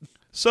 fuck it."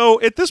 So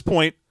at this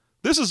point,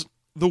 this is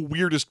the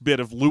weirdest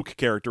bit of Luke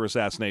character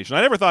assassination.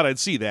 I never thought I'd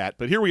see that,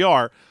 but here we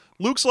are.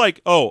 Luke's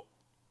like, "Oh,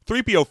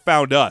 3PO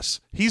found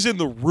us. He's in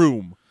the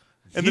room."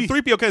 And then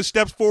 3PO kind of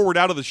steps forward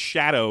out of the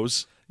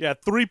shadows. Yeah,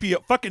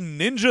 3PO, fucking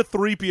Ninja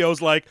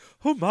 3PO's like,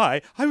 "Oh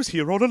my, I was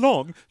here all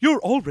along.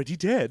 You're already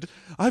dead.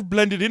 I've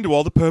blended into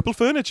all the purple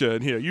furniture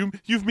in here.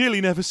 You've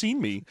merely never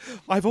seen me.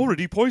 I've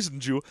already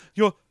poisoned you.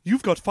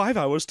 You've got 5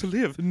 hours to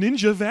live."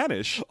 Ninja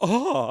vanish.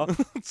 Ah.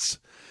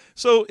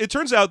 So it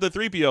turns out that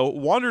 3PO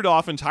wandered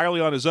off entirely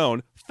on his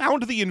own,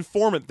 found the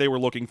informant they were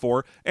looking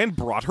for, and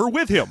brought her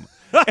with him.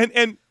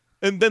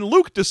 And then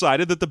Luke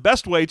decided that the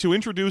best way to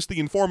introduce the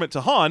informant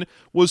to Han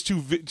was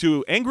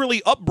to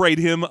angrily upbraid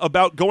him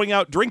about going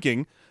out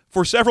drinking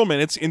for several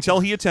minutes until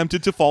he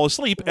attempted to fall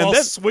asleep, While and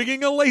then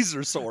swinging a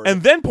laser sword.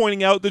 and then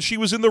pointing out that she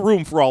was in the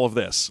room for all of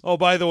this. Oh,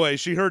 by the way,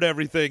 she heard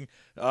everything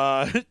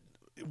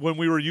when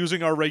we were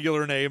using our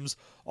regular names.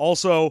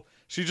 Also,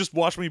 she just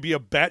watched me be a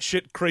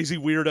batshit crazy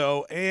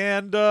weirdo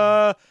and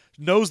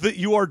knows that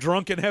you are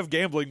drunk and have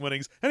gambling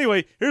winnings.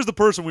 Anyway, here's the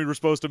person we were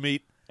supposed to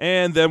meet.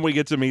 And then we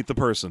get to meet the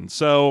person.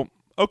 So,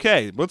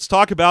 okay, let's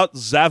talk about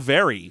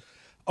Zaveri.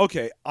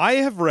 Okay, I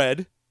have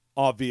read,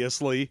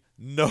 obviously,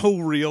 no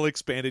real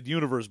expanded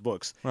universe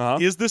books. Uh-huh.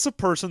 Is this a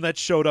person that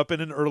showed up in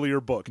an earlier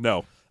book?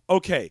 No.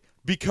 Okay,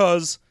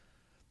 because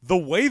the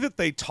way that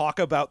they talk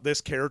about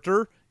this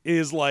character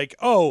is like,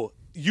 "Oh,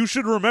 you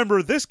should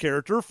remember this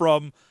character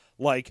from,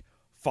 like,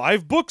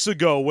 5 books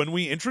ago when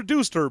we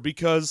introduced her,"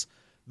 because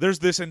there's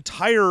this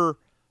entire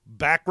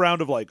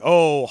background of like,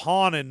 oh,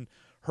 Han and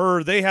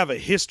her, they have a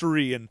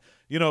history, and,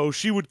 you know,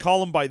 she would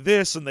call him by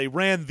this, and they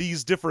ran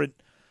these different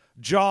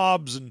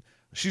jobs, and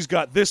she's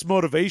got this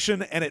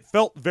motivation, and it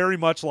felt very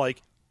much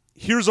like,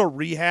 here's a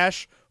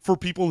rehash for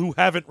people who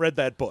haven't read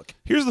that book.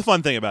 Here's the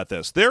fun thing about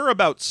this. There are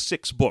about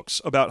 6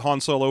 books about Han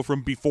Solo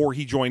from before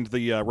he joined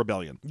the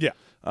rebellion. Yeah.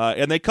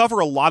 And they cover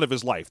a lot of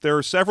his life. There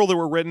are several that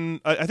were written,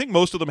 I think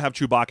most of them have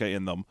Chewbacca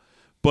in them,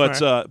 but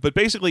Right. But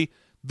basically,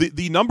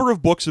 the number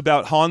of books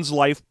about Han's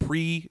life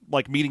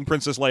meeting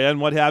Princess Leia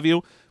and what have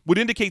you would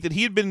indicate that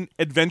he had been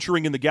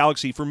adventuring in the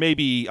galaxy for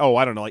maybe,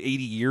 I don't know, like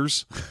 80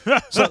 years.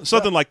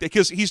 Something like that,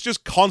 because he's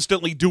just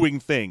constantly doing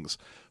things.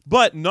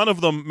 But none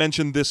of them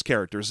mention this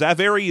character.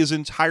 Zaveri is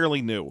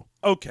entirely new.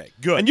 Okay,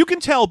 good. And you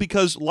can tell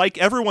because, like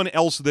everyone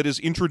else that is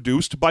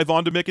introduced by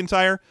Vonda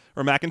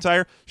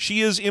McIntyre, she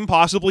is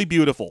impossibly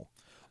beautiful.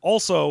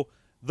 Also,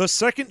 the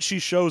second she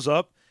shows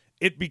up,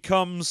 it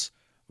becomes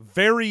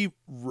very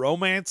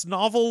romance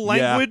novel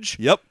language.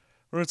 Yeah. Yep.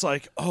 Where it's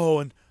like, oh,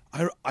 and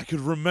I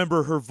could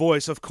remember her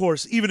voice, of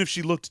course, even if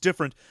she looked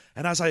different.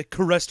 And as I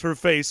caressed her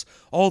face,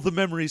 all the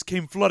memories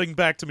came flooding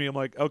back to me. I'm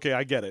like, okay,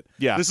 I get it.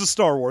 Yeah. This is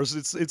Star Wars.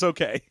 It's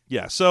okay.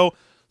 Yeah. So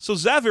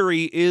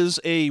Zaveri is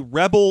a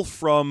rebel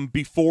from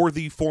before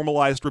the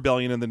formalized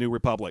rebellion in the New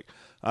Republic.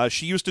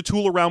 She used to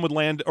tool around with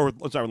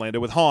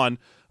with Han,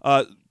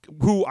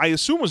 who I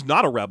assume was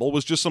not a rebel,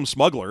 was just some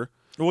smuggler.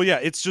 Well, yeah,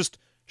 it's just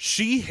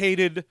she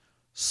hated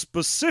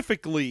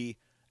specifically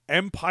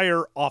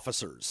Empire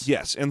officers.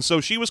 Yes, and so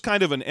she was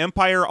kind of an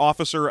Empire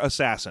officer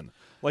assassin.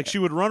 Like, she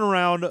would run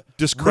around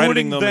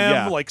Discrediting ruining them,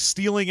 yeah. like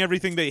stealing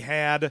everything they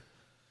had.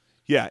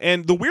 Yeah,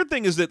 and the weird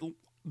thing is that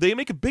they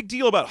make a big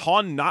deal about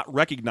Han not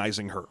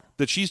recognizing her,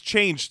 that she's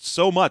changed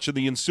so much in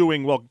the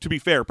ensuing, well, to be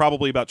fair,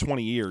 probably about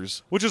 20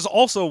 years. Which is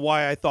also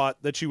why I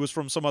thought that she was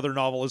from some other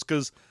novel, is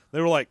because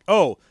they were like,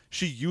 oh,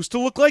 she used to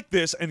look like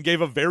this, and gave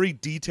a very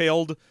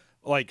detailed,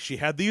 like, she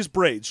had these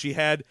braids, she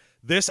had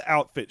this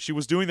outfit, she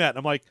was doing that. And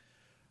I'm like,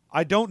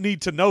 I don't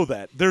need to know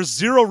that. There's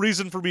zero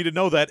reason for me to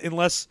know that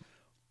unless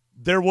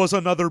there was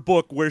another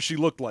book where she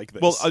looked like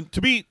this. Well,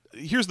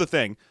 here's the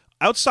thing.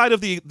 Outside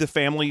of the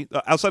family,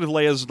 outside of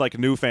Leia's like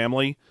new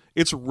family,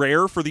 it's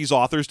rare for these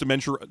authors to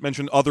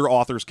mention other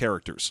authors'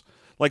 characters.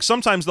 Like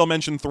sometimes they'll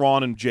mention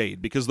Thrawn and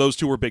Jade because those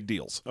two are big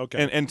deals.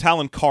 Okay. And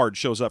Talon Card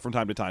shows up from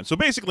time to time. So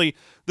basically,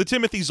 the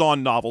Timothy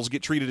Zahn novels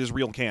get treated as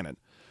real canon.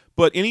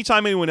 But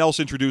anytime anyone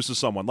else introduces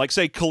someone, like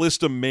say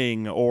Callista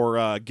Ming or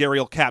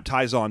Gariel Cap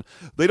Tyzon,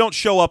 they don't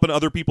show up in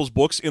other people's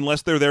books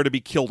unless they're there to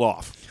be killed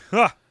off.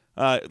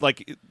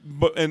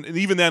 And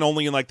even then,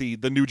 only in like the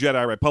New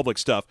Jedi Republic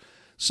stuff.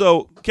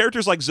 So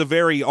characters like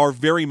Zaveri are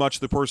very much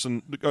the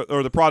person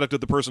or the product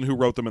of the person who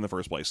wrote them in the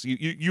first place.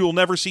 You'll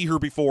never see her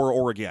before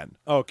or again.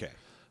 okay.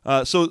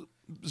 So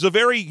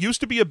Zaveri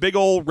used to be a big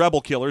old rebel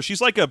killer.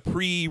 She's like a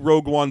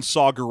pre-Rogue One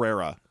Saw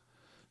Gerrera.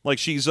 Like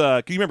she's,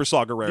 can you remember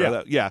Saw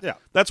Gerrera? Yeah. Yeah.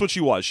 That's what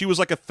she was. She was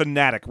like a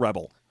fanatic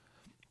rebel.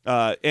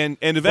 And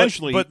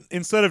eventually... But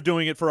instead of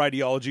doing it for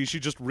ideology, she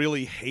just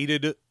really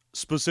hated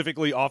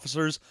specifically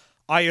officers.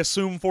 I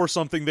assume for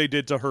something they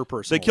did to her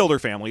personally. They killed her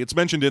family. It's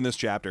mentioned in this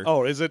chapter.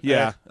 Oh, is it?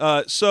 Yeah.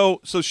 So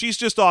she's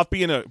just off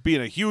being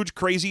a huge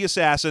crazy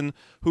assassin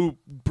who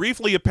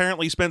briefly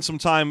apparently spent some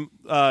time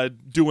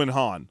doing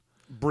Han.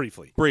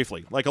 Briefly,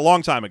 like a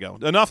long time ago.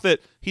 Enough that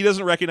he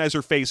doesn't recognize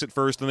her face at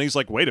first, and then he's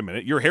like, "Wait a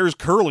minute, your hair's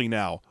curly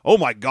now. Oh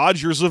my God,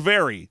 you're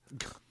Zaveri."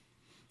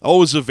 Oh,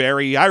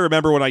 Zaveri! I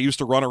remember when I used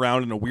to run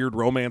around in a weird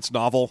romance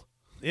novel.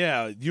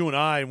 Yeah, you and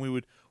I, and we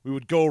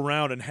would go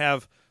around and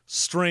have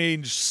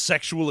strange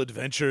sexual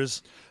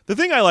adventures. The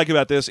thing I like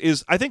about this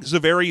is I think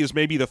Zaveri is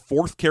maybe the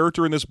fourth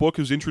character in this book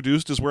who's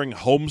introduced as wearing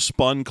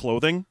homespun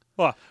clothing.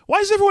 Huh. Why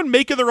is everyone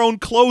making their own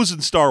clothes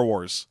in Star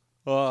Wars?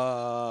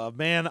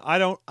 Man, I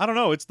don't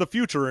know. It's the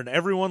future, and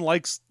everyone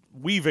likes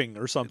weaving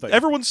or something.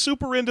 Everyone's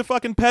super into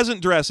fucking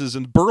peasant dresses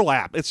and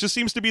burlap. It just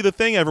seems to be the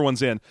thing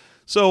everyone's in.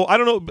 So, I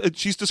don't know.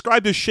 She's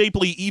described as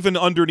shapely even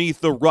underneath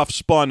the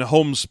rough-spun,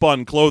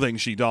 homespun clothing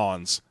she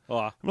dons.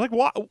 I'm like,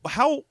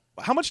 how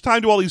much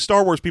time do all these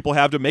Star Wars people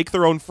have to make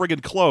their own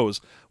friggin'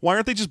 clothes? Why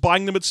aren't they just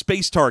buying them at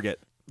Space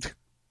Target?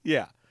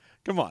 Yeah.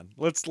 Come on,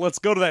 let's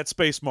go to that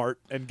Space Mart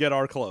and get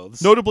our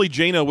clothes. Notably,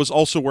 Jaina was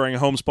also wearing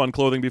homespun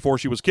clothing before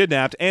she was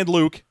kidnapped, and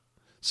Luke.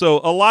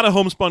 So, a lot of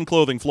homespun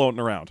clothing floating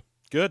around.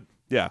 Good.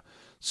 Yeah.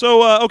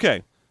 So,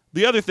 okay.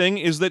 The other thing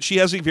is that she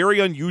has a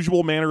very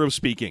unusual manner of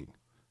speaking.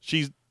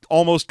 She's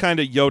almost kind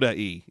of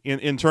Yoda-y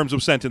in terms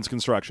of sentence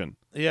construction.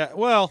 Yeah,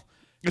 well,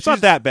 it's not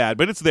that bad,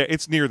 but it's there.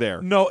 It's near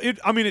there. No,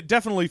 it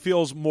definitely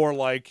feels more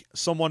like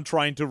someone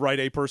trying to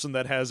write a person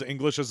that has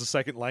English as a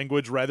second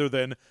language rather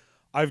than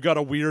I've got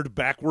a weird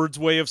backwards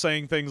way of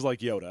saying things like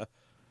Yoda.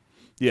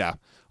 Yeah.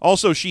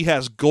 Also, she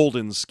has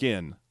golden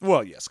skin.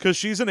 Well, yes, because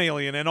she's an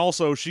alien, and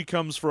also she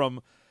comes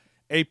from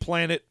a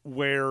planet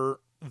where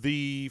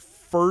the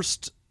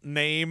first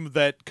name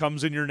that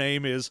comes in your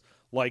name is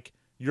like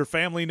your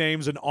family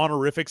names and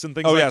honorifics and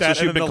things like that.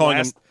 So she'd been calling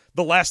him...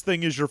 the last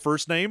thing is your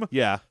first name.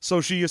 Yeah. So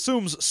she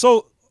assumes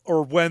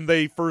or when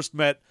they first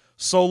met,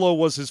 Solo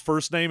was his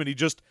first name, and he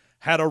just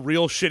had a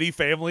real shitty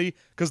family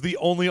because the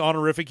only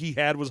honorific he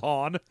had was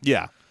Han.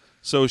 Yeah.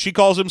 So she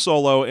calls him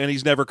Solo, and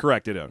he's never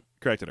corrected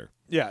her.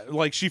 Yeah,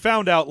 like she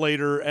found out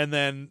later, and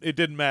then it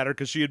didn't matter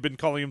because she had been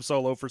calling him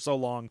Solo for so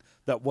long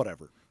that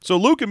whatever. So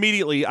Luke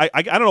immediately, I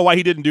don't know why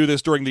he didn't do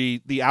this during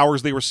the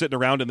hours they were sitting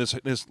around in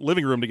this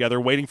living room together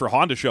waiting for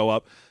Han to show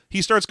up.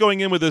 He starts going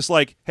in with this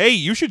like, "Hey,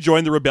 you should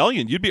join the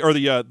rebellion.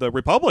 The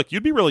Republic.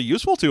 You'd be really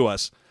useful to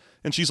us."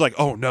 And she's like,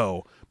 "Oh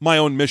no, my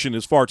own mission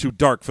is far too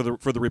dark for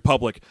the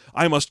Republic.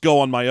 I must go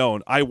on my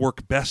own. I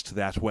work best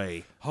that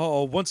way."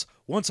 Oh, once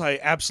I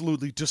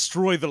absolutely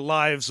destroy the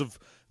lives of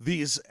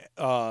these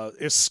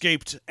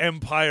escaped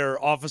Empire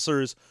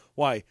officers,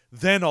 why,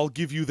 then I'll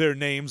give you their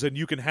names and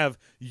you can have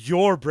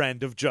your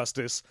brand of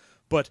justice.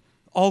 But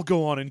I'll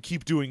go on and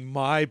keep doing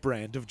my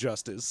brand of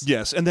justice.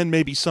 Yes, and then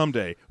maybe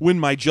someday, when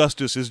my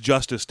justice is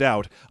justiced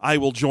out, I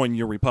will join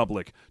your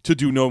Republic to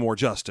do no more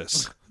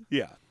justice.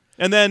 Yeah.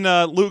 And then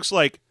Luke's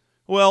like,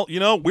 "Well,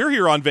 we're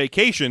here on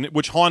vacation,"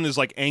 which Han is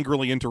like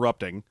angrily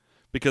interrupting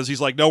because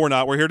he's like, "No, we're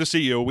not. We're here to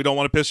see you. We don't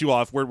want to piss you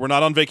off. We're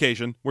not on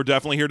vacation. We're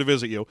definitely here to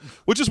visit you."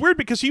 Which is weird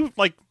because she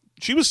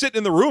was sitting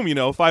in the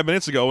room, 5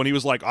 minutes ago, and he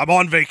was like, "I'm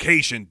on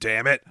vacation,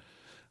 damn it."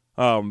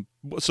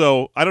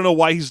 So I don't know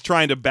why he's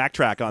trying to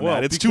backtrack on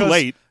that. It's too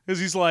late. Because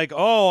he's like,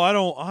 "Oh,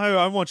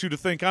 I want you to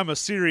think I'm a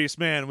serious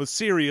man with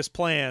serious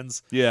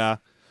plans." Yeah.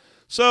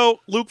 So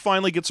Luke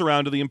finally gets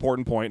around to the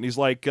important point, and he's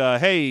like,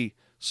 "Hey,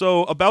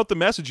 so about the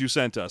message you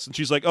sent us." And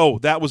she's like, "Oh,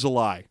 that was a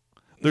lie.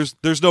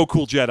 There's no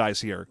cool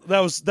Jedis here." That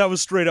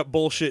was straight up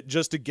bullshit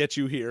just to get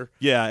you here.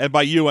 Yeah, and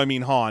by you I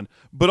mean Han,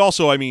 but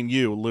also I mean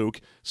you,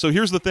 Luke. So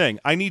here's the thing.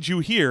 I need you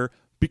here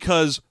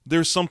because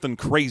there's something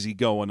crazy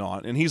going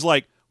on. And he's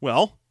like,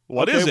 "Well,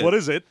 what is it? What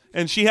is it?"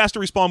 And she has to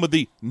respond with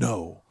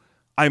 "No,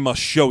 I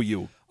must show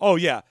you." Oh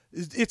yeah.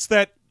 It's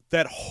that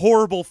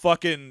horrible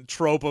fucking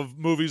trope of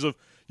movies of,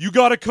 "You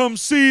got to come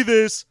see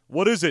this."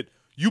 What is it?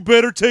 "You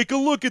better take a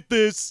look at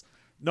this."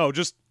 No,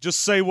 just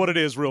say what it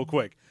is real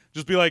quick.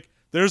 Just be like,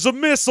 "There's a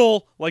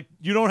missile." Like,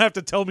 you don't have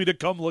to tell me to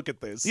come look at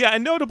this. Yeah,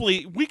 and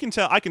notably,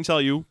 I can tell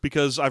you,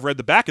 because I've read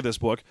the back of this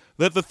book,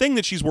 that the thing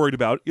that she's worried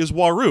about is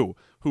Waru,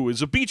 who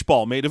is a beach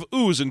ball made of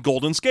ooze and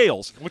golden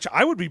scales. Which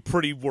I would be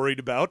pretty worried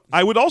about.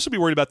 I would also be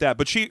worried about that,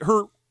 but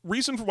her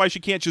reason for why she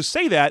can't just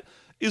say that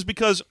is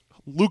because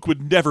Luke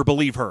would never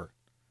believe her.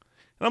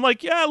 And I'm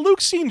like, yeah,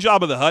 Luke's seen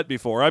Jabba the Hutt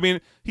before. I mean,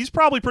 he's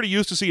probably pretty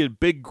used to seeing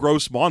big,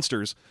 gross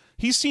monsters.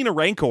 He's seen a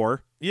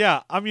Rancor.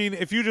 Yeah, I mean,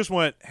 if you just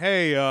went,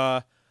 "Hey,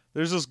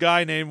 there's this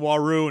guy named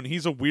Waru, and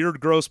he's a weird,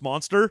 gross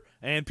monster,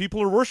 and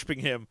people are worshiping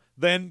him,"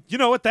 then,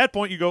 at that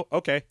point you go,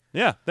 okay.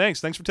 Yeah,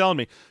 thanks for telling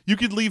me. You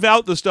could leave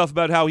out the stuff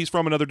about how he's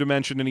from another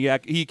dimension and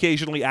he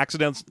occasionally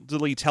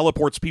accidentally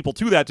teleports people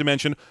to that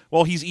dimension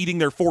while he's eating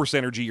their force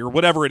energy or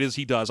whatever it is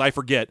he does. I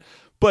forget.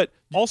 But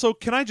also,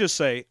 can I just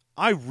say,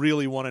 I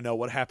really want to know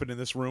what happened in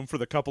this room for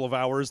the couple of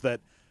hours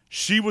that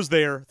she was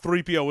there,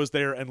 3PO was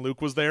there, and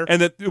Luke was there.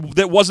 And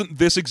that wasn't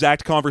this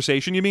exact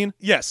conversation, you mean?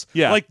 Yes.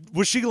 Yeah. Like,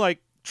 was she,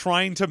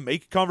 trying to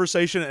make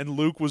conversation and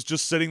Luke was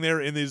just sitting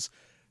there in his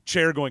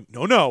chair going,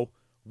 no,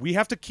 We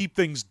have to keep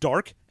things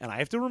dark, and I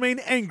have to remain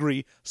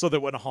angry so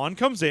that when Han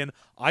comes in,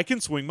 I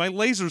can swing my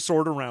laser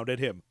sword around at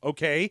him,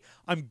 okay?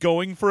 I'm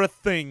going for a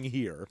thing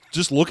here.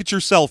 Just look at your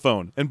cell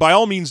phone, and by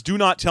all means, do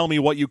not tell me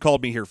what you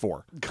called me here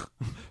for.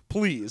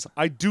 Please,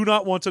 I do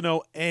not want to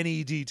know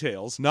any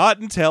details. Not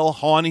until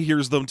Han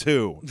hears them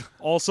too.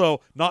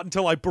 Also, not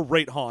until I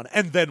berate Han,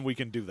 and then we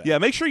can do that. Yeah,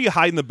 make sure you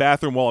hide in the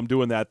bathroom while I'm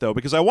doing that, though,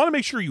 because I want to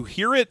make sure you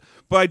hear it,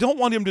 but I don't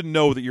want him to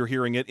know that you're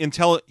hearing it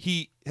until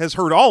he has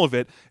heard all of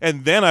it,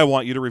 and then I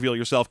want you to reveal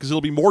yourself, because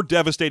it'll be more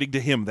devastating to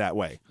him that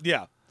way.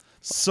 Yeah.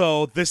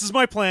 So, this is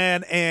my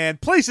plan,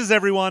 and places,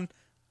 everyone.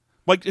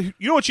 Like, you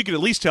know what you could at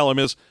least tell him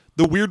is,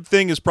 the weird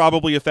thing is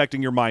probably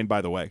affecting your mind,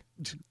 by the way.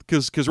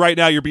 Because right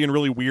now you're being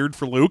really weird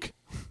for Luke.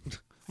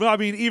 Well, I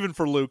mean, even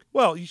for Luke.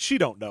 Well, she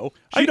don't know.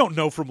 She don't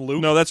know from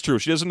Luke. No, that's true.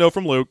 She doesn't know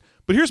from Luke.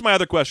 But here's my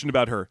other question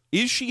about her.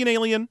 Is she an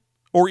alien,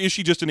 or is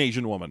she just an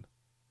Asian woman?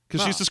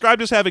 Because she's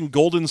described as having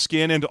golden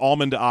skin and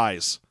almond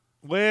eyes.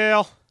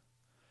 Well,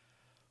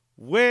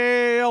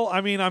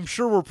 I mean, I'm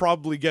sure we're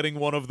probably getting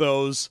one of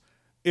those.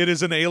 It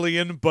is an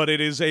alien, but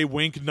it is a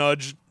wink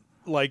nudge,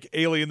 like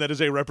alien that is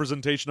a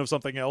representation of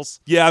something else.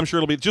 Yeah, I'm sure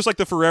it'll be just like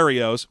the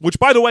Ferrarios, which,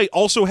 by the way,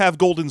 also have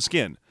golden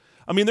skin.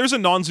 I mean, there's a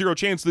non-zero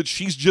chance that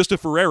she's just a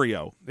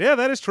Ferrario. Yeah,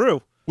 that is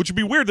true. Which would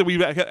be weird that we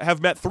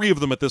have met 3 of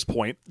them at this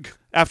point,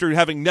 after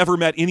having never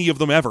met any of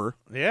them ever.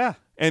 Yeah.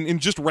 And in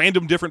just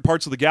random different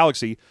parts of the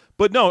galaxy.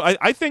 But no,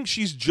 I think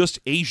she's just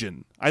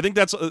Asian. I think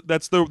that's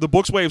the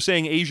book's way of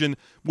saying Asian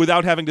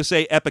without having to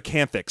say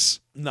epicanthics.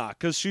 Nah,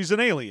 because she's an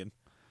alien.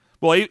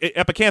 Well,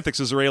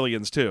 epicanthics are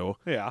aliens too.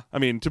 Yeah. I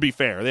mean, to be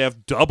fair, they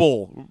have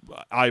double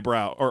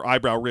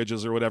eyebrow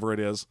ridges or whatever it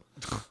is.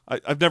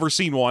 I've never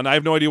seen one. I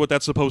have no idea what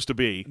that's supposed to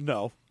be.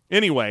 No.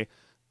 Anyway,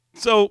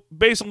 so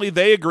basically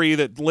they agree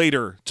that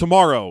later,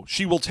 tomorrow,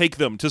 she will take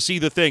them to see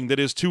the thing that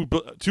is too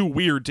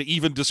weird to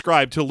even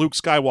describe to Luke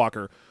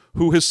Skywalker,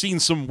 who has seen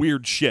some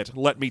weird shit,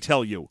 let me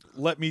tell you.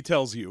 Let me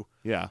tells you.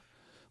 Yeah.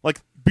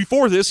 Like,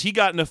 before this, he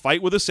got in a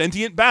fight with a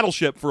sentient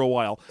battleship for a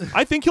while.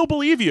 I think he'll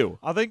believe you.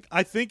 I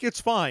think it's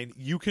fine.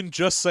 You can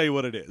just say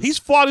what it is. He's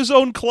fought his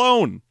own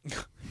clone.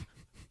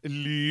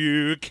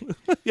 Luke.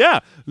 Yeah,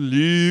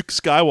 Luke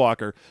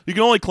Skywalker. You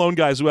can only clone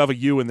guys who have a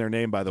U in their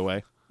name, by the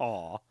way.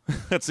 Aw.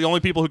 That's the only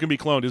people who can be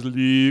cloned is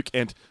Luke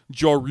and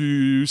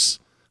Jorus.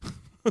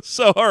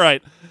 So, all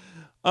right.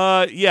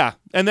 Yeah,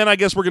 and then I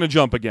guess we're going to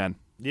jump again.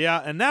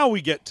 Yeah, and now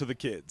we get to the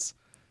kids.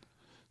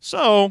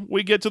 So,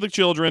 we get to the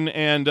children,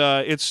 and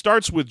it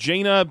starts with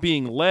Jaina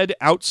being led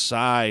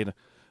outside.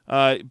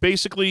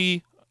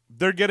 Basically,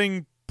 they're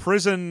getting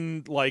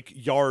prison, like,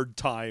 yard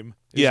time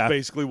is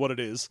basically what it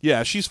is.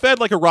 Yeah, she's fed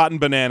like a rotten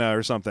banana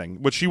or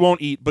something, which she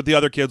won't eat, but the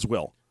other kids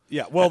will.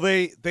 Yeah, well,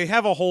 they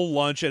have a whole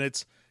lunch,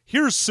 and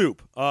here's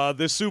soup.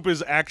 This soup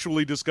is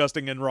actually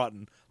disgusting and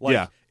rotten.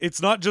 Like, it's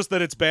not just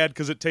that it's bad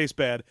because it tastes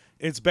bad.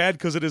 It's bad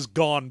because it has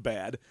gone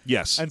bad.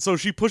 Yes. And so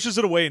she pushes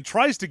it away and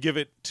tries to give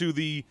it to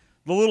the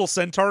little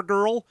centaur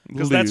girl,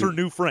 because that's her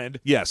new friend.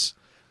 Yes.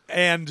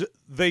 And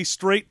they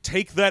straight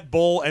take that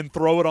bowl and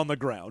throw it on the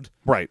ground.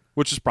 Right,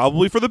 which is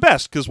probably for the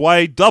best, because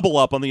why double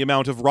up on the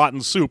amount of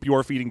rotten soup you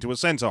are feeding to a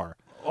centaur?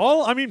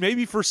 Oh, I mean,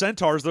 maybe for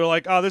centaurs, they're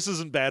like, this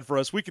isn't bad for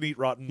us. We can eat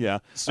rotten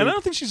soup. And I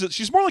don't think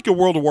she's more like a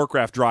World of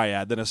Warcraft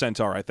dryad than a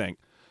centaur, I think.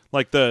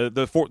 Like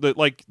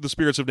the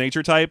spirits of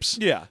nature types.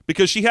 Yeah.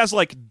 Because she has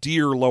like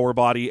deer lower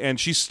body, and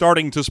she's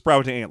starting to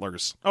sprout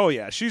antlers. Oh,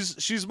 yeah.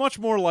 She's much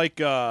more like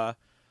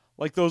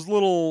those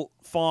little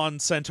fawn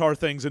centaur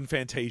things in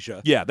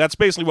Fantasia. Yeah, that's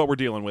basically what we're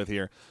dealing with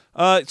here.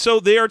 So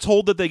they are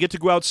told that they get to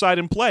go outside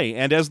and play,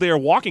 and as they are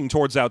walking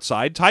towards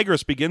outside,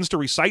 Tigress begins to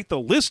recite the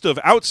list of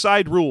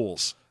outside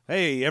rules.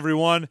 Hey,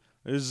 everyone,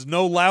 there's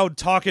no loud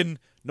talking,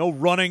 no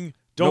running,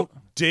 don't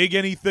dig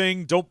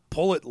anything, don't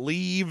pull at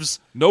leaves.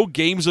 No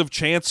games of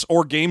chance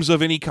or games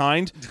of any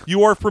kind.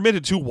 You are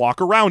permitted to walk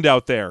around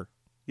out there.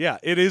 Yeah,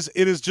 it is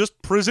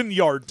just prison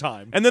yard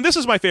time. And then this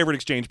is my favorite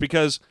exchange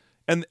because...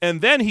 And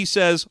then he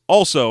says,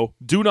 also,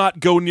 do not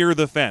go near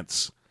the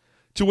fence.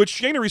 To which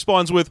Jaina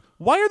responds with,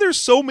 why are there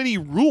so many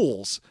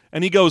rules?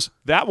 And he goes,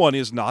 that one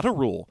is not a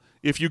rule.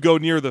 If you go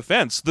near the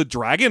fence, the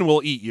dragon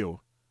will eat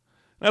you.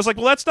 And I was like,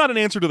 well, that's not an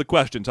answer to the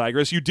question,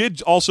 Tigress. You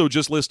did also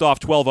just list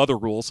off 12 other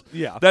rules.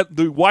 Yeah.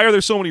 Why are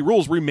there so many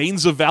rules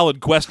remains a valid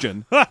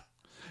question.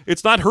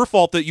 It's not her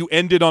fault that you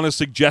ended on a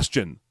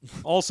suggestion.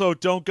 Also,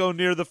 don't go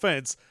near the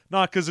fence.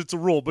 Not because it's a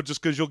rule, but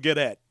just because you'll get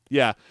et.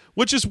 Yeah,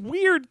 which is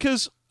weird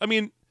because, I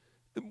mean...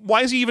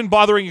 Why is he even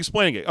bothering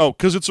explaining it? Oh,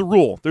 because it's a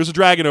rule. There's a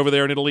dragon over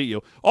there and it'll eat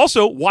you.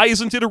 Also, why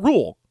isn't it a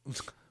rule?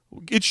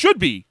 It should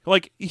be.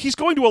 Like, he's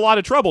going to a lot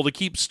of trouble to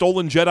keep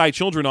stolen Jedi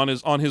children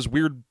on his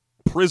weird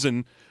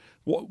prison.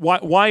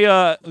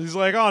 Why he's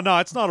like, oh, no,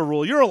 it's not a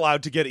rule. You're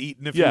allowed to get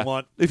eaten if you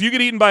want. If you get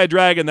eaten by a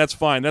dragon, that's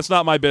fine. That's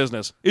not my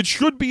business. It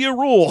should be a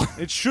rule.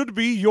 It should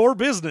be your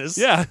business.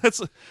 Yeah,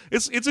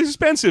 it's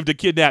expensive to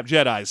kidnap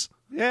Jedis.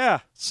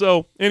 Yeah.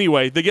 So,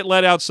 anyway, they get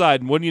let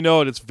outside, and wouldn't you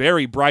know it, it's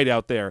very bright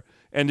out there.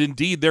 And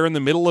indeed, they're in the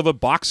middle of a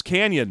box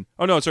canyon.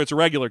 Oh, no, sorry, it's a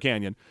regular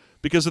canyon.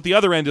 Because at the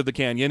other end of the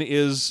canyon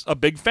is a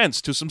big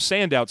fence to some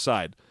sand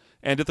outside.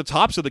 And at the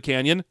tops of the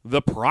canyon,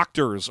 the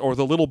Proctors, or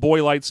the little boy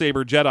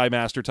lightsaber Jedi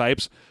Master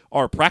types,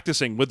 are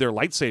practicing with their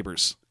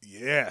lightsabers.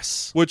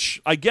 Yes.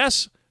 Which, I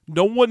guess,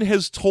 no one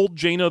has told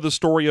Jaina the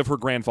story of her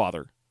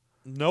grandfather.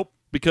 Nope.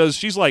 Because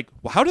she's like,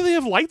 well, how do they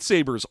have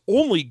lightsabers?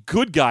 Only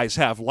good guys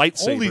have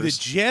lightsabers. Only the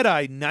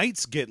Jedi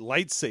Knights get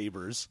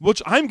lightsabers.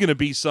 Which I'm going to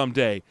be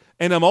someday.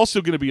 And I'm also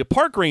going to be a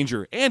park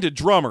ranger and a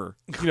drummer,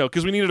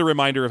 because we needed a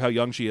reminder of how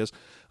young she is.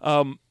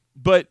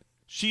 But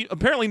she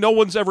apparently no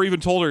one's ever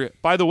even told her,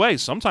 by the way,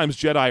 sometimes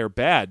Jedi are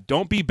bad.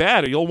 Don't be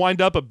bad or you'll wind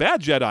up a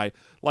bad Jedi,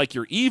 like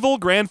your evil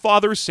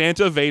grandfather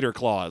Santa Vader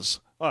Claus.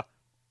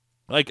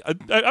 Like,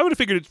 I would have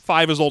figured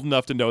 5 is old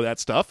enough to know that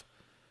stuff.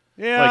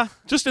 Yeah. Like,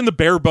 just in the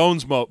bare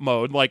bones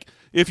mode, like,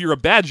 if you're a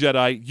bad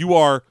Jedi, you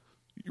are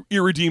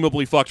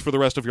irredeemably fucked for the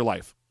rest of your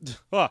life.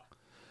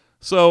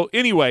 So,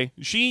 anyway,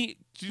 she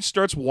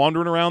starts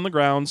wandering around the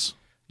grounds.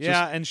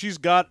 Yeah, and she's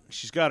got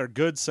her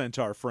good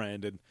centaur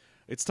friend, and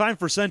it's time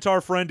for centaur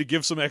friend to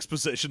give some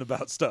exposition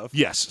about stuff.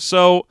 Yes.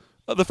 So,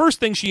 the first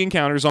thing she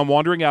encounters on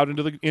wandering out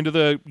into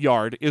the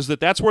yard is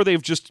that's where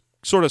they've just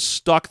sort of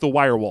stuck the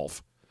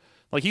wirewolf.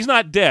 Like, he's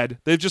not dead.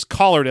 They've just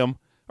collared him.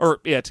 Or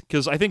it,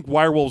 because I think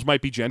wirewolves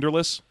might be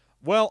genderless.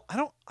 Well, I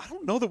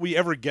don't know that we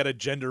ever get a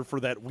gender for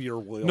that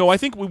werewolf. No, I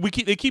think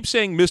they keep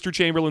saying Mr.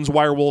 Chamberlain's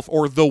wirewolf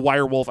or the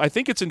wirewolf. I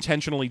think it's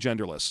intentionally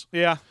genderless.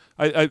 Yeah.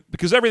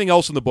 Because everything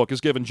else in the book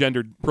is given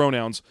gendered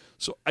pronouns.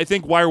 So I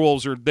think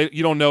wirewolves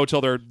you don't know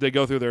till they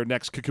go through their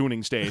next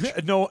cocooning stage.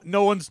 No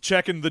one's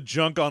checking the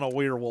junk on a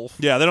werewolf.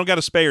 Yeah, they don't got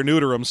to spay or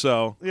neuter them,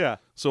 so yeah.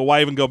 So why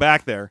even go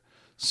back there?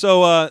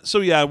 So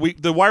yeah,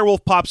 the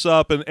wirewolf pops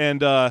up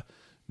and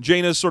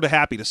Jaina's sort of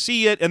happy to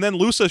see it, and then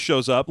Lusa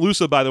shows up.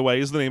 Lusa, by the way,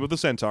 is the name of the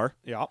centaur.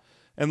 Yeah.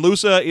 And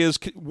Lusa is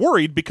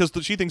worried because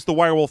she thinks the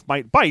wirewolf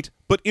might bite,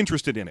 but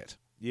interested in it.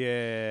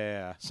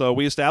 Yeah. So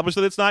we establish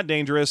that it's not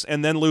dangerous,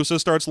 and then Lusa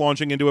starts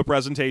launching into a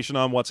presentation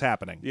on what's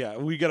happening. Yeah,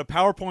 we get a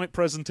PowerPoint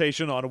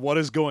presentation on what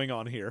is going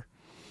on here.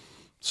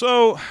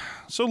 So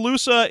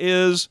Lusa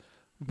is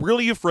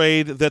really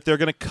afraid that they're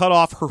going to cut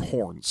off her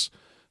horns.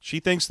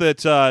 She thinks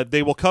that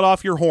they will cut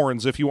off your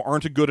horns if you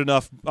aren't a good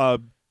enough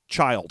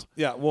child.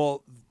 Yeah,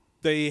 well,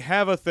 they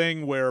have a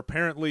thing where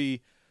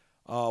apparently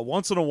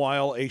once in a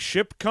while a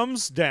ship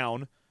comes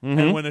down,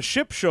 and when a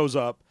ship shows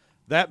up,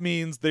 that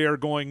means they are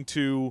going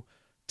to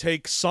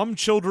take some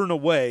children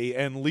away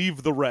and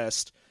leave the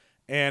rest.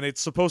 And it's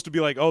supposed to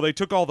be like, oh, they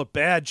took all the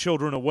bad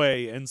children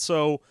away. And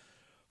so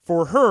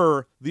for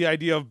her, the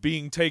idea of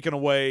being taken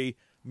away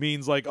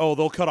means like, oh,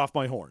 they'll cut off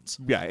my horns.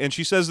 Yeah, and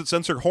she says that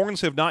since her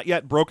horns have not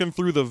yet broken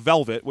through the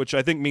velvet, which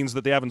I think means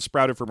that they haven't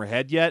sprouted from her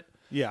head yet,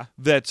 yeah,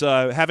 that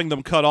having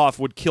them cut off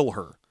would kill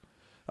her.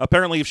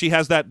 Apparently, if she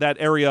has that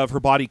area of her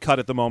body cut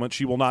at the moment,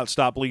 she will not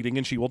stop bleeding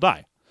and she will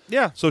die.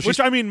 Yeah, so which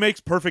I mean makes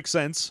perfect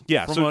sense.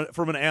 Yeah,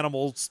 from an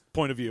animal's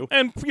point of view,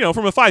 and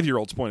from a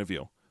 5-year-old's point of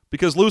view,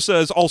 because Lusa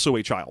is also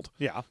a child.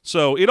 Yeah,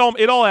 so it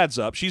all adds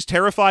up. She's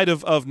terrified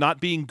of not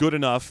being good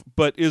enough,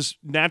 but is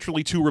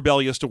naturally too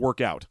rebellious to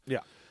work out. Yeah.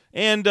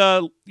 And,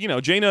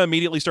 Jaina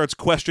immediately starts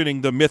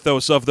questioning the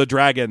mythos of the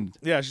dragon.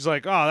 Yeah, she's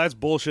like, oh, that's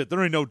bullshit.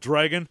 There ain't no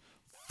dragon.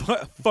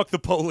 Fuck the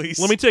police.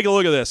 Let me take a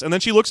look at this. And then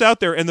she looks out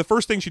there, and the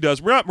first thing she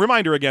does,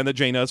 reminder again that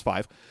Jaina is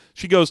 5,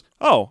 she goes,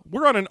 oh,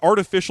 we're on an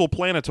artificial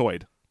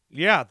planetoid.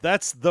 Yeah,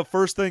 that's the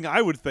first thing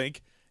I would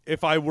think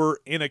if I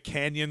were in a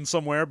canyon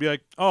somewhere. Be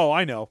like, oh,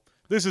 I know.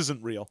 This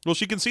isn't real. Well,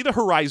 she can see the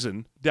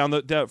horizon down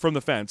from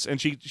the fence, and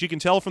she can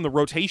tell from the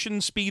rotation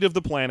speed of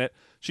the planet.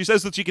 She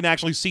says that she can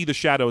actually see the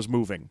shadows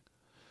moving,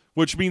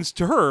 which means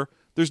to her,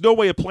 there's no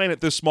way a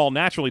planet this small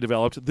naturally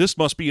developed. This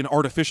must be an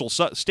artificial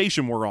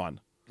station we're on.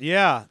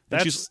 Yeah.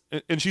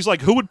 And she's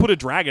like, who would put a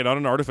dragon on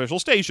an artificial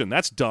station?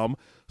 That's dumb.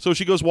 So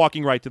she goes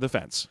walking right to the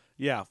fence.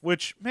 Yeah,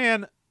 which,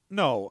 man,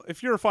 no.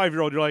 If you're a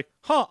 5-year-old, you're like,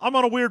 I'm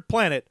on a weird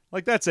planet.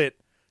 Like, that's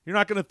it. You're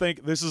not going to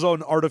think this is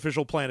an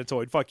artificial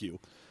planetoid. Fuck you.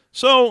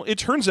 So it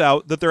turns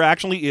out that there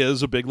actually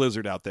is a big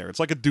lizard out there. It's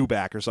like a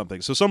dewback or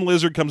something. So some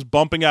lizard comes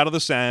bumping out of the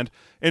sand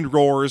and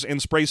roars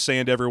and sprays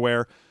sand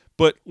everywhere.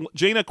 But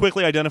Jaina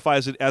quickly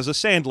identifies it as a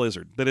sand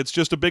lizard, that it's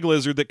just a big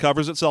lizard that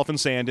covers itself in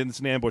sand and it's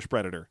an ambush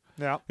predator.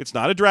 Yeah. It's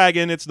not a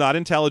dragon, it's not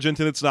intelligent,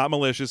 and it's not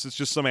malicious. It's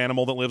just some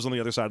animal that lives on the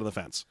other side of the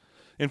fence.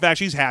 In fact,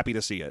 she's happy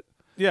to see it.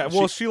 Yeah,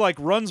 well, she like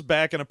runs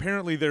back, and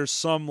apparently there's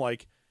some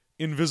like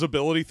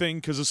invisibility thing,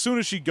 because as soon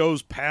as she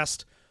goes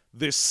past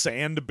this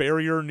sand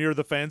barrier near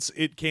the fence,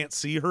 it can't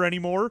see her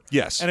anymore.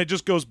 Yes. And it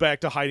just goes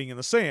back to hiding in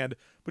the sand.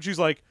 But she's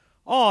like,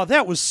 oh,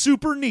 that was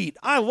super neat.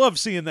 I love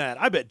seeing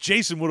that. I bet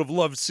Jason would have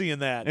loved seeing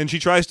that. And she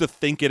tries to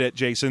think it at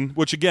Jason,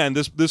 which, again,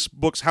 this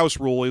book's house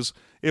rule is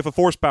if a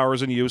force power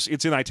is in use,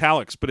 it's in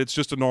italics, but it's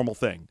just a normal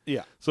thing.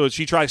 Yeah. So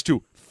she tries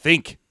to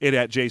think it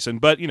at Jason.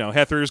 But,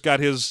 Hether's got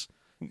his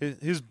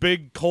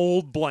big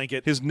cold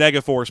blanket. His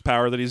negaforce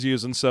power that he's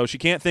using, so she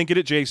can't think it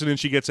at Jason, and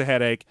she gets a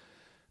headache.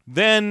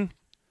 Then,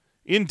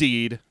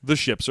 indeed, the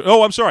ships are...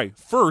 Oh, I'm sorry.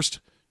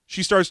 First,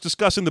 she starts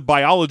discussing the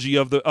biology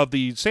of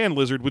the sand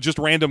lizard with just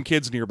random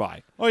kids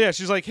nearby. Oh, yeah.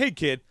 She's like, hey,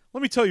 kid,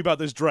 let me tell you about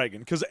this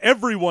dragon. Because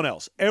every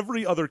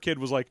other kid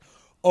was like,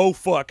 oh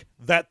fuck,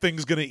 that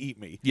thing's gonna eat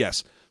me.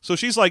 Yes. So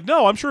she's like,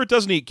 no, I'm sure it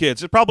doesn't eat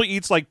kids. It probably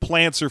eats like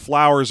plants or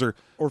flowers or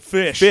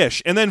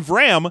fish. And then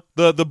Vram,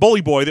 the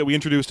bully boy that we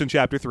introduced in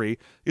chapter 3,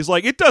 is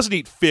like, it doesn't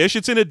eat fish.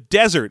 It's in a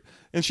desert.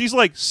 And she's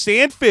like,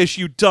 sandfish,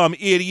 you dumb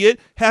idiot.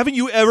 Haven't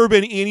you ever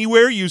been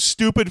anywhere, you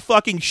stupid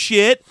fucking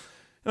shit?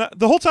 And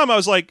the whole time I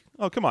was like,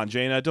 oh, come on,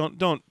 Jaina,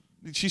 don't.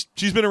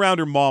 She's been around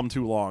her mom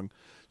too long.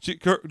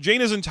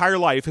 Jaina's entire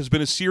life has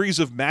been a series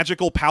of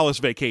magical palace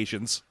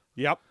vacations.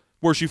 Yep.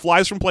 Where she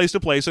flies from place to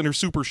place in her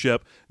super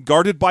ship,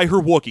 guarded by her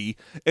Wookiee,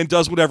 and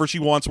does whatever she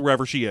wants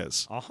wherever she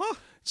is. Uh-huh.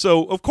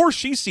 So, of course,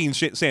 she's seen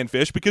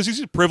Sandfish because he's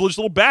a privileged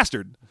little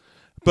bastard.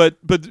 But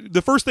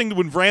the first thing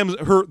when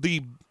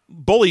the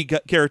bully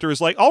character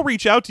is like, I'll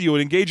reach out to you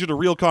and engage in a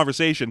real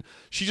conversation,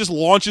 she just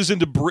launches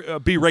into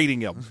berating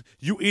him.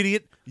 You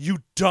idiot. You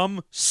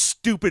dumb,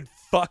 stupid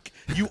fuck.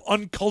 You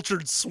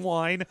uncultured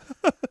swine.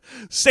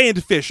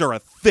 Sandfish are a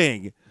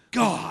thing.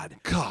 God,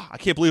 I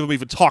can't believe I'm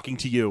even talking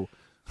to you.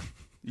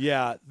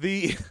 Yeah,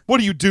 What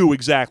do you do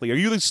exactly? Are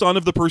you the son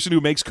of the person who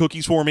makes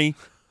cookies for me?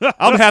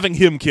 I'm having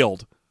him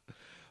killed.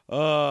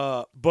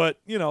 But,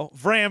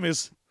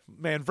 Vram's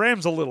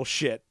a little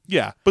shit.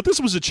 Yeah, but this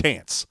was a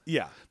chance.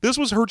 Yeah. This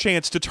was her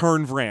chance to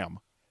turn Vram.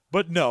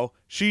 But no,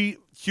 she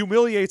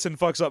humiliates and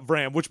fucks up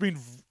Vram, which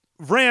means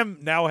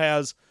Vram now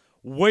has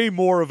way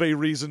more of a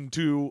reason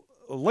to,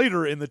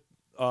 later in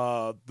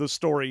the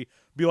story,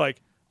 be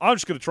like, I'm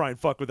just going to try and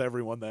fuck with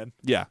everyone then.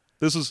 Yeah,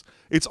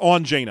 it's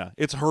on Jaina.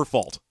 It's her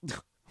fault.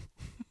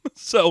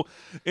 So,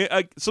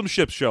 some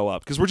ships show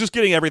up, because we're just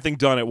getting everything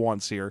done at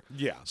once here.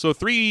 Yeah. So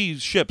 3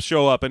 ships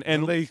show up,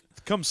 and they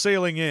come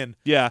sailing in.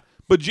 Yeah,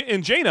 but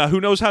Jaina,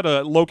 who knows how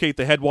to locate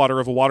the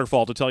headwater of a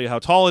waterfall to tell you how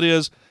tall it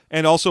is,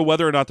 and also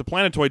whether or not the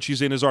planetoid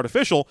she's in is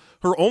artificial,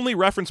 her only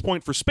reference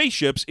point for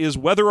spaceships is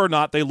whether or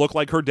not they look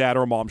like her dad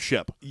or mom's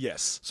ship.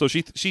 Yes. So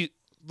she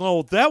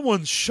No, that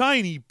one's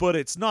shiny, but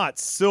it's not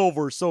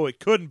silver, so it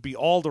couldn't be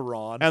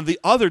Alderaan. And the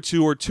other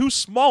 2 are too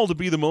small to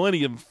be the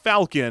Millennium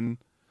Falcon.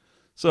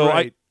 So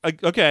right.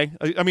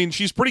 I mean,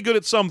 she's pretty good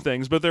at some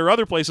things, but there are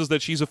other places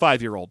that she's a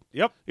 5-year-old.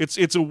 Yep.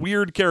 It's a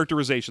weird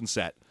characterization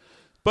set.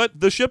 But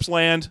the ships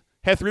land,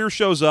 Hethrir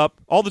shows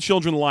up, all the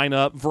children line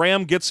up,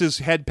 Vram gets his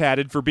head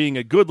patted for being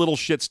a good little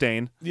shit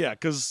stain. Yeah,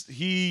 because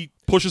he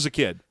pushes a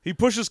kid. He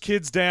pushes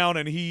kids down,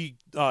 and he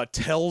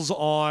tells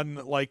on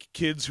like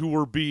kids who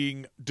were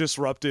being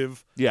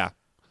disruptive. Yeah.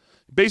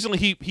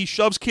 Basically, he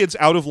shoves kids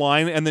out of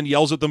line and then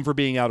yells at them for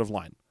being out of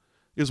line.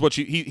 Is what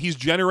he's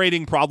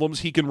generating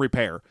problems he can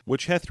repair,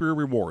 which Hethrir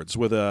rewards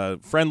with a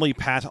friendly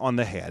pat on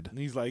the head. And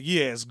he's like,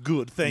 yes,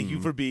 good, thank you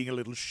for being a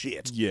little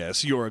shit.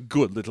 Yes, you're a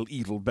good little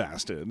evil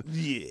bastard.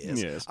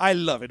 Yes. I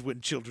love it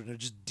when children are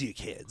just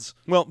dickheads.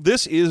 Well,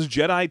 this is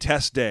Jedi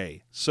Test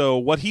Day. So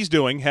what he's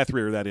doing,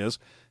 Hethrir that is,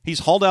 he's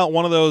hauled out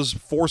one of those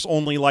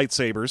Force-only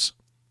lightsabers.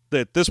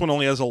 That this one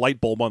only has a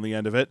light bulb on the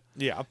end of it.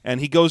 Yeah. And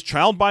he goes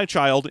child by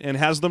child and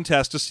has them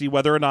test to see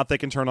whether or not they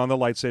can turn on the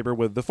lightsaber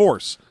with the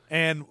Force.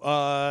 And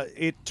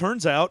it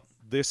turns out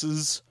this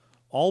is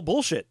all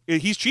bullshit.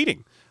 He's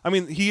cheating. I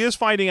mean, he is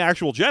fighting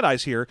actual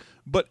Jedis here,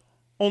 but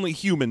only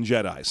human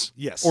Jedis.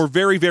 Yes. Or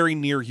very, very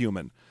near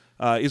human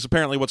is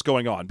apparently what's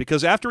going on.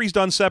 Because after he's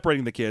done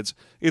separating the kids,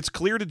 it's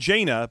clear to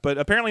Jaina, but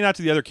apparently not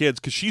to the other kids,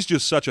 because she's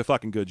just such a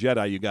fucking good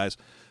Jedi, you guys,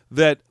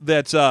 that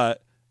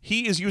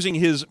he is using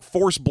his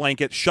Force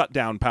blanket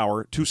shutdown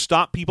power to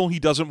stop people he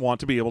doesn't want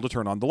to be able to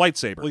turn on the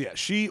lightsaber. Well,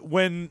 yeah,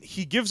 when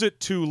he gives it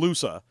to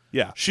Lusa,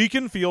 yeah, she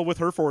can feel with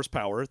her Force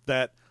power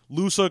that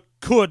Lusa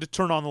could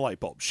turn on the light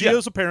bulb. She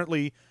is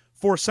apparently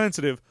Force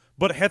sensitive,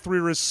 but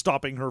Hethrir is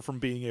stopping her from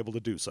being able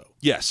to do so.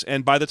 Yes,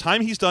 and by the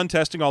time he's done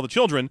testing all the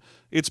children,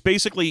 it's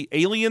basically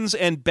aliens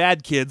and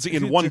bad kids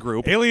in one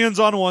group. Aliens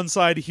on one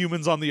side,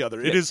 humans on the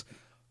other. It is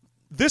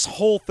this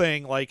whole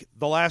thing, like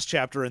the last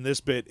chapter in this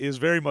bit, is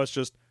very much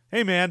just,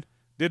 hey man,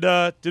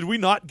 did we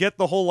not get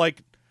the whole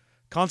like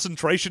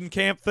concentration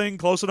camp thing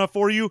close enough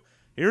for you?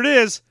 Here it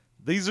is.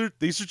 These are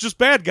just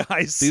bad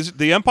guys.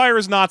 The Empire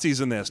is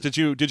Nazis in this. Did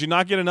you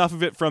not get enough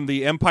of it from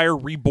the Empire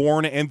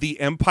Reborn and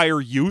the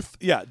Empire Youth?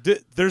 Yeah,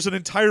 there's an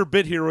entire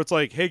bit here where it's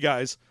like, hey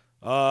guys,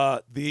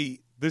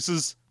 this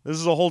is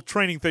a whole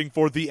training thing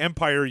for the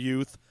Empire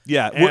Youth.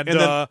 Yeah, and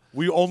then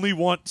we only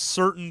want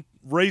certain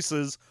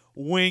races.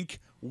 Wink.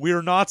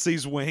 We're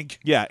Nazis, wink.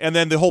 Yeah, and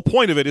then the whole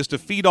point of it is to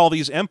feed all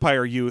these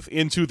Empire youth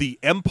into the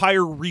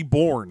Empire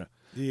Reborn,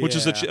 which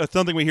is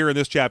something we hear in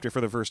this chapter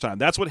for the first time.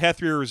 That's what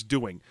Hethrir is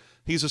doing.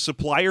 He's a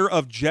supplier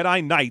of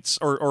Jedi Knights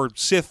or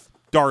Sith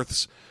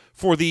Darths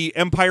for the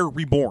Empire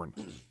Reborn.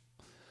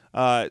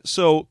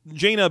 So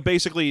Jaina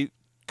basically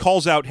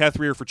calls out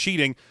Hethrir for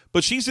cheating,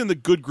 but she's in the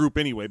good group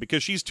anyway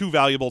because she's too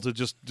valuable to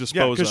just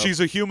dispose of. Yeah, because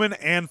she's a human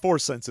and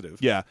Force sensitive.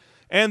 Yeah.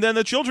 And then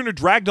the children are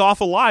dragged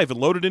off alive and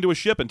loaded into a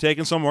ship and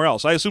taken somewhere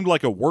else. I assumed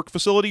like a work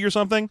facility or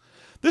something.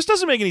 This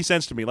doesn't make any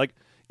sense to me. Like,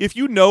 if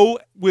you know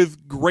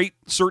with great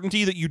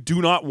certainty that you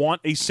do not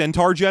want a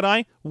Centaur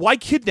Jedi, why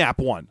kidnap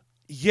one?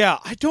 Yeah,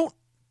 I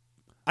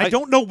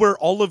don't know where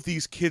all of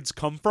these kids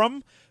come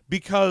from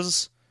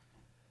because,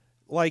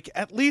 like,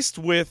 at least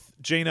with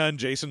Jaina and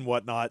Jason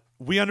whatnot,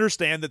 we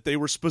understand that they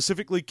were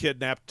specifically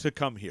kidnapped to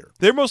come here.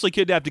 They're mostly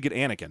kidnapped to get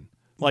Anakin.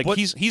 Like, But-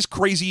 he's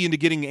crazy into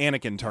getting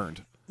Anakin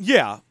turned.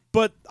 Yeah,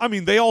 but, I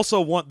mean, they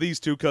also want these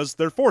two because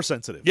they're Force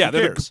sensitive. Yeah, Who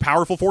they're cares? the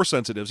powerful Force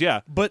sensitives,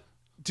 yeah. But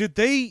did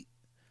they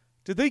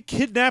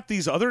kidnap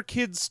these other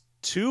kids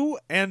too?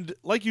 And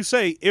like you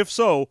say, if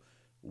so,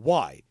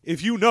 why?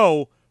 If you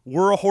know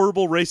we're a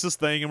horrible racist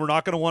thing and we're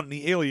not going to want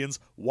any aliens,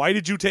 why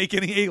did you take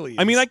any aliens?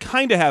 I mean, I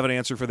kind of have an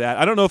answer for that.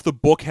 I don't know if the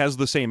book has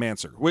the same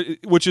answer,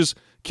 which is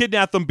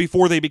kidnap them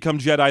before they become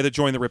Jedi that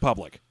join the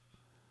Republic.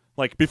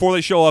 Like, before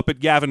they show up at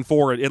Yavin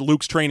 4 at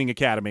Luke's training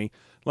academy.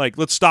 Like,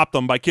 let's stop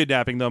them by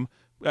kidnapping them.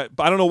 I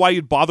don't know why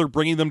you'd bother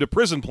bringing them to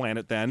Prison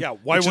Planet then. yeah,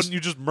 why wouldn't you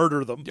just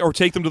murder them? Or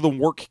take them to the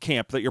work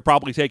camp that you're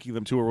probably taking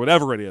them to, or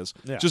whatever it is.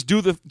 Yeah. Just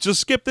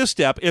skip this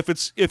step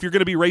if you're going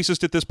to be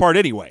racist at this part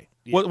anyway.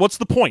 Yeah. What's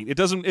the point? It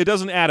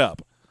doesn't add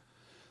up.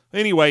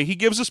 Anyway, he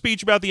gives a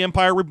speech about the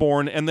Empire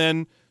Reborn, and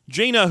then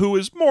Jaina, who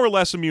is more or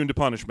less immune to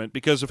punishment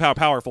because of how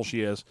powerful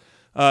she is,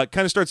 kind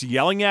of starts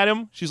yelling at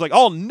him. She's like,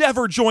 "I'll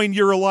never join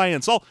your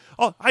alliance.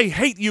 I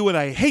hate you and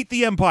I hate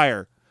the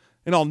Empire,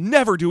 and I'll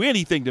never do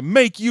anything to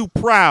make you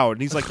proud."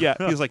 And he's like, "Yeah."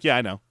 He's like, "Yeah,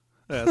 I know.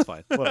 Yeah, that's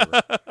fine.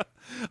 Whatever.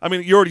 I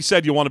mean, you already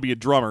said you want to be a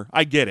drummer.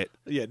 I get it.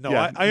 Yeah, no,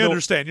 Yeah, I no-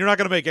 understand. You're not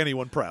going to make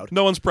anyone proud.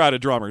 No one's proud of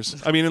drummers.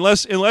 I mean,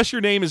 unless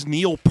your name is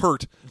Neil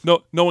Peart,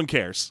 no one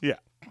cares. Yeah.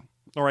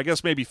 Or I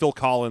guess maybe Phil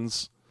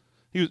Collins.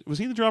 Was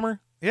he the drummer?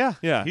 Yeah.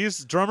 Yeah.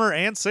 He's drummer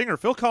and singer.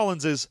 Phil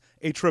Collins is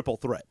a triple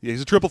threat. Yeah,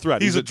 he's a triple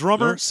threat. He's a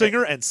drummer,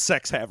 singer, and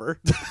sex haver.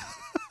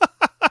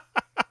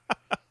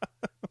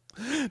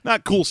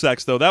 Not cool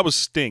sex, though. That was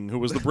Sting, who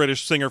was the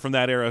British singer from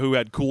that era who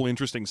had cool,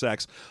 interesting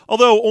sex.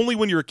 Although only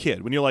when you're a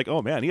kid. When you're like,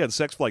 oh, man, he had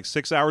sex for like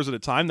 6 hours at a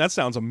time. That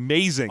sounds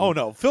amazing. Oh,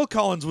 no. Phil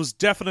Collins was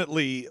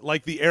definitely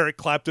like the Eric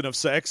Clapton of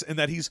sex in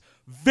that he's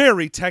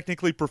very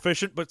technically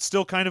proficient, but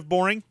still kind of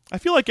boring. I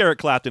feel like Eric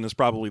Clapton is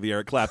probably the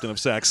Eric Clapton of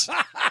sex.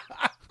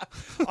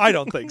 I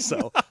don't think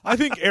so. I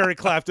think Eric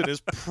Clapton is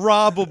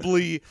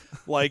probably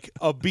like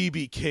a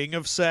BB King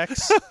of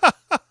sex.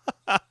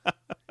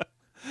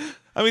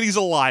 I mean, he's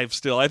alive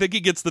still. I think he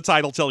gets the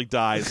title till he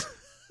dies.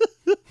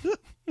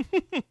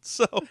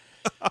 So,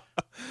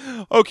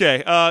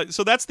 okay.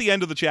 So that's the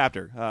end of the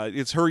chapter.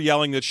 It's her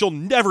yelling that she'll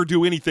never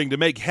do anything to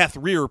make Heth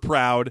Rear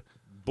proud.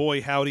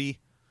 Boy, howdy.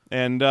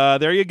 And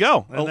there you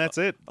go. And that's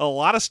it. A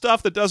lot of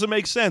stuff that doesn't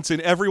make sense in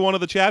every one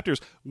of the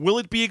chapters. Will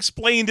it be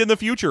explained in the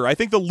future? I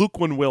think the Luke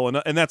one will,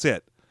 and that's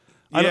it.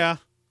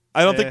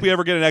 I don't think we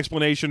ever get an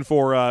explanation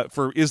for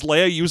is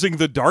Leia using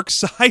the dark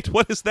side?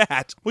 What is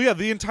that? Well, yeah,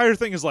 the entire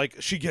thing is like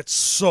she gets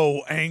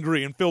so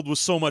angry and filled with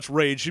so much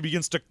rage, she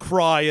begins to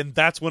cry, and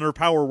that's when her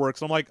power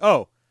works. I'm like,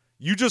 oh,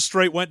 you just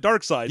straight went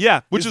dark side.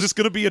 Yeah, which is this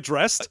going to be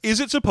addressed?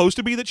 Is it supposed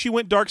to be that she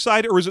went dark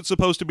side, or is it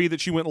supposed to be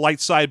that she went light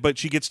side, but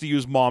she gets to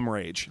use mom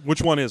rage?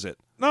 Which one is it?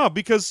 No,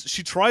 because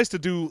she tries to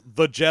do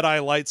the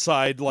Jedi light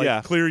side, like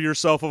Yeah. clear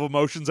yourself of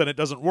emotions, and it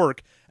doesn't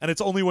work. And it's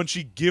only when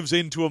she gives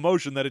in to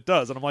emotion that it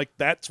does. And I'm like,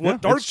 that's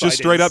what dark it's side just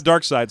straight is. up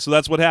dark side. So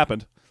that's what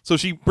happened. So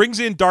she brings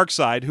in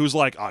Darkseid, who's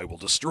like, I will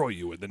destroy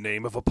you in the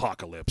name of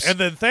Apocalypse. And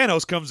then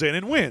Thanos comes in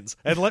and wins.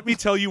 And let me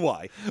tell you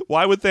why.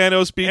 Why would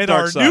Thanos beat In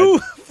our Darkseid? new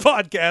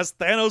podcast,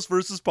 Thanos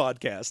versus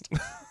Podcast.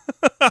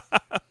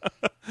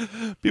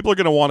 People are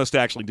going to want us to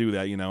actually do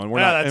that, and we're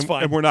Yeah, not. that's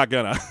fine. And we're not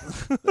gonna.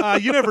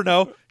 You never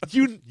know.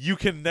 You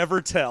can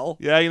never tell.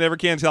 Yeah, you never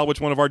can tell which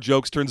one of our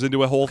jokes turns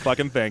into a whole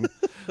fucking thing.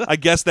 I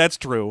guess that's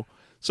true.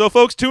 So,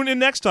 folks, tune in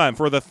next time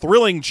for the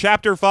thrilling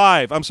Chapter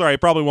 5. I'm sorry,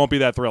 it probably won't be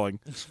that thrilling.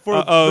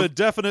 For the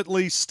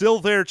definitely still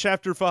there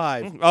Chapter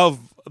 5.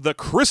 Of The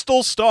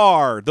Crystal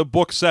Star, the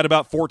book set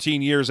about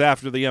 14 years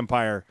after the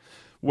Empire,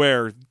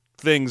 where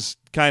things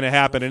kind of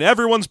happen, and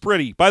everyone's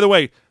pretty. By the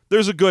way,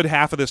 there's a good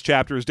half of this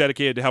chapter is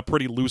dedicated to how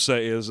pretty Lusa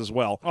is as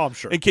well. Oh, I'm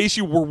sure. In case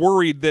you were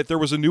worried that there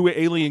was a new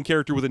alien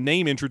character with a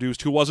name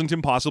introduced who wasn't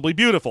impossibly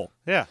beautiful.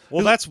 Yeah.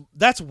 Well,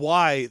 that's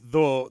why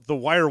the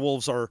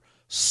wirewolves are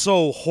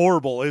so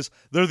horrible, is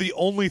they're the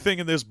only thing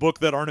in this book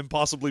that aren't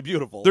impossibly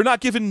beautiful. They're not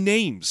given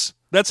names.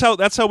 That's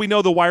how we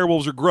know the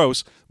wirewolves are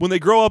gross. When they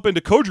grow up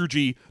into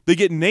Kodraji, they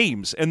get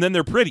names, and then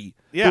they're pretty.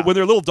 Yeah. But when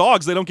they're little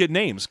dogs, they don't get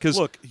names. Because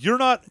Look, you're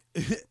not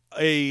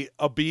a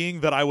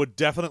being that I would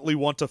definitely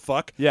want to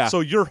fuck. Yeah.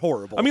 So you're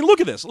horrible. I mean, look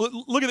at this.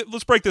 Look at it.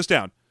 Let's break this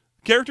down.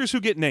 Characters who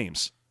get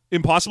names: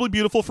 impossibly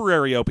beautiful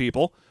Ferrario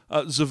people,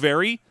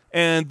 Zaveri,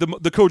 and the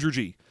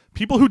Kodraji.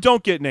 People who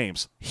don't get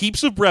names: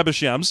 heaps of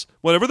Brebishems,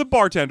 whatever the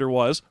bartender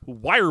was,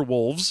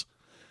 wirewolves.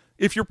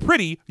 If you're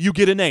pretty, you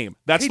get a name.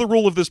 That's the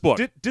rule of this book.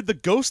 Did the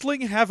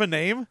Ghostling have a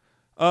name?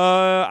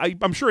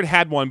 I'm sure it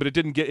had one, but it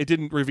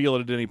didn't reveal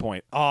it at any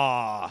point.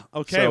 Ah,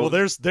 okay. So- well,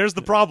 there's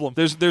the problem.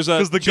 There's a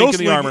Because the chink in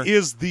the armor. Ghostling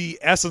is the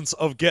essence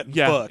of getting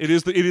Yeah, fucked. it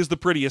is the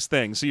prettiest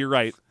thing. So you're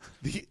right.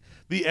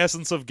 The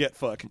essence of get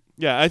fuck.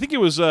 Yeah, I think it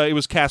was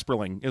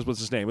Casperling was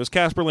his name. It was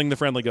Casperling, the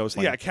friendly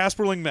ghostling. Yeah,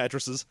 Casperling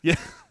mattresses. Yeah.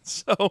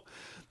 So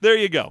there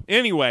you go.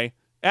 Anyway,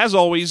 As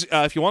always,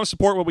 if you want to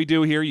support what we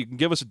do here, you can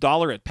give us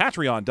 $1 at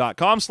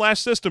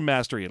patreon.com/System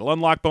Mastery. It'll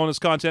unlock bonus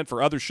content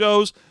for other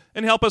shows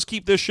and help us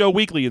keep this show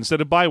weekly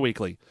instead of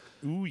bi-weekly.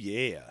 Ooh,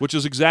 yeah. Which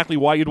is exactly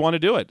why you'd want to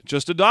do it.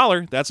 Just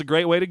 $1. That's a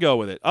great way to go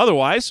with it.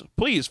 Otherwise,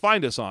 please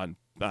find us on,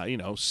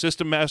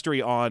 System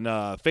Mastery on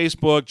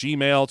Facebook,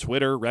 Gmail,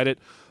 Twitter, Reddit,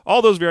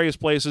 all those various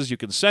places. You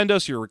can send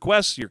us your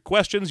requests, your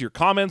questions, your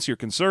comments, your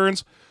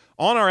concerns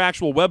on our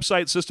actual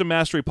website,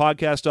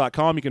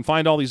 systemmasterypodcast.com. You can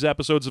find all these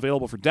episodes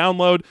available for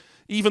download,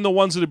 even the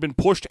ones that have been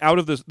pushed out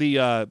of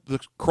the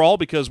crawl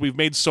because we've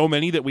made so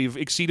many that we've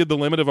exceeded the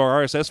limit of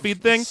our RSS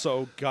feed thing.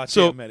 So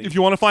many. If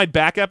you want to find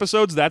back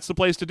episodes, that's the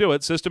place to do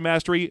it,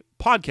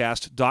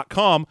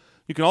 systemmasterypodcast.com.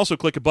 You can also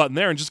click a button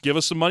there and just give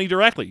us some money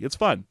directly. It's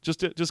fun. Just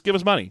give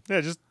us money.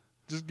 Yeah, just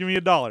give me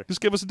 $1. Just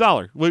give us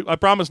 $1. I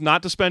promise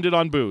not to spend it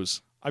on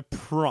booze. I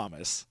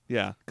promise.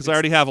 Yeah, because I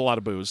already have a lot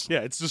of booze. Yeah,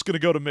 it's just going to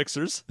go to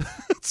mixers.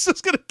 It's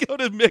just going to go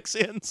to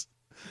mix-ins.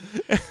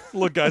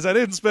 Look, guys, I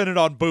didn't spend it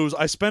on booze.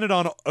 I spent it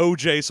on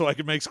OJ so I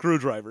could make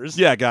screwdrivers.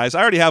 Yeah, guys,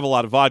 I already have a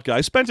lot of vodka.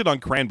 I spent it on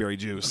cranberry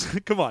juice.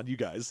 Come on, you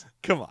guys.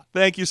 Come on.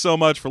 Thank you so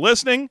much for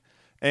listening.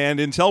 And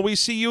until we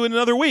see you in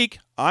another week,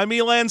 I'm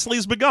Elan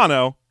Sleaze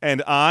Begano,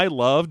 and I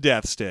love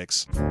death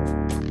sticks.